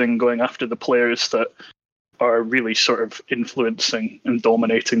rewarding going after the players that are really sort of influencing and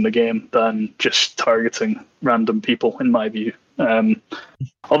dominating the game than just targeting random people, in my view.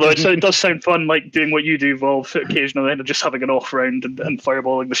 Although it does sound fun, like doing what you do, Volv, occasionally, and just having an off round and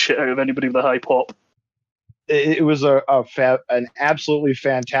fireballing the shit out of anybody with a high pop. It was an absolutely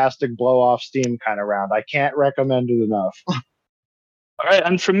fantastic blow off steam kind of round. I can't recommend it enough. All right,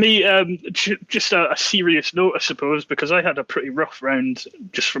 and from me, just a serious note, I suppose, because I had a pretty rough round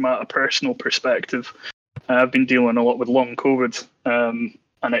just from a personal perspective. I've been dealing a lot with long COVID,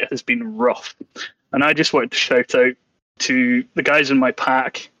 and it has been rough. And I just wanted to shout out to the guys in my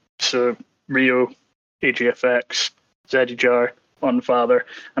pack, so Riol, AgFx, Zedijar, Unfather,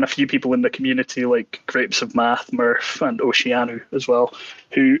 and a few people in the community like Grapes of Math, Murph, and Oceanu as well,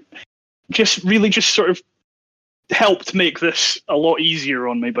 who just sort of helped make this a lot easier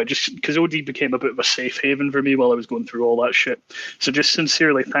on me because OD became a bit of a safe haven for me while I was going through all that shit. So just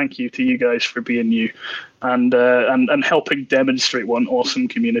sincerely thank you to you guys for being you and helping demonstrate what an awesome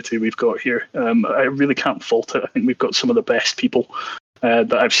community we've got here. I really can't fault it. I think we've got some of the best people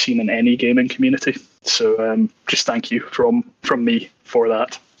that I've seen in any gaming community. So just thank you from me for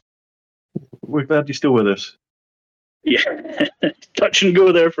that. We're glad you're still with us. Yeah, touch and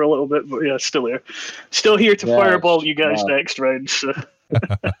go there for a little bit, but yeah, still here. Still here to fireball you guys next round. So.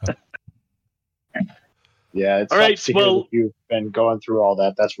 Yeah, it's all right. Well, you've been going through all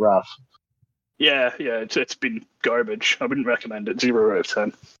that. That's rough. Yeah, it's been garbage. I wouldn't recommend it. 0 out of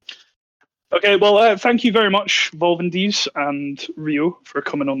 10. Okay, well, thank you very much, Volvandese and Riol, for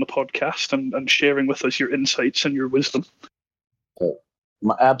coming on the podcast and sharing with us your insights and your wisdom.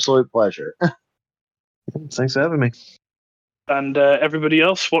 My absolute pleasure. Thanks for having me. And everybody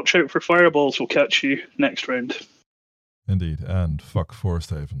else, watch out for fireballs. We'll catch you next round. Indeed, and fuck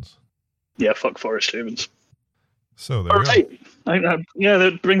Forest Havens. Yeah, fuck Forest Havens. So there we go. Yeah,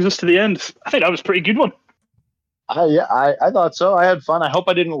 that brings us to the end. I think that was a pretty good one. I thought so. I had fun. I hope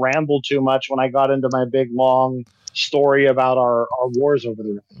I didn't ramble too much when I got into my big, long story about our wars over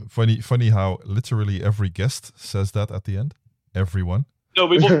there. Funny how literally every guest says that at the end. Everyone. No,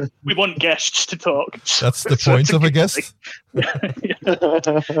 we want guests to talk. That's the point of a guest. No,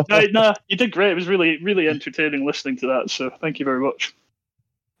 you did great. It was really, really entertaining listening to that. So thank you very much.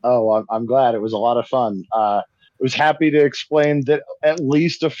 Oh, I'm glad. It was a lot of fun. I was happy to explain that at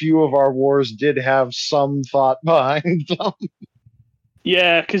least a few of our wars did have some thought behind them.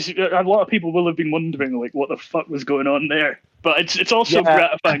 Yeah, because a lot of people will have been wondering, like, what the fuck was going on there. But it's also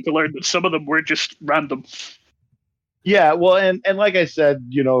gratifying to learn that some of them were just random. Yeah, well, and like I said,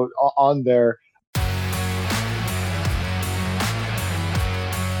 on there,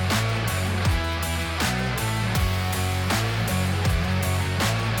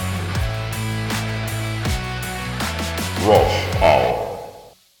 Rush out.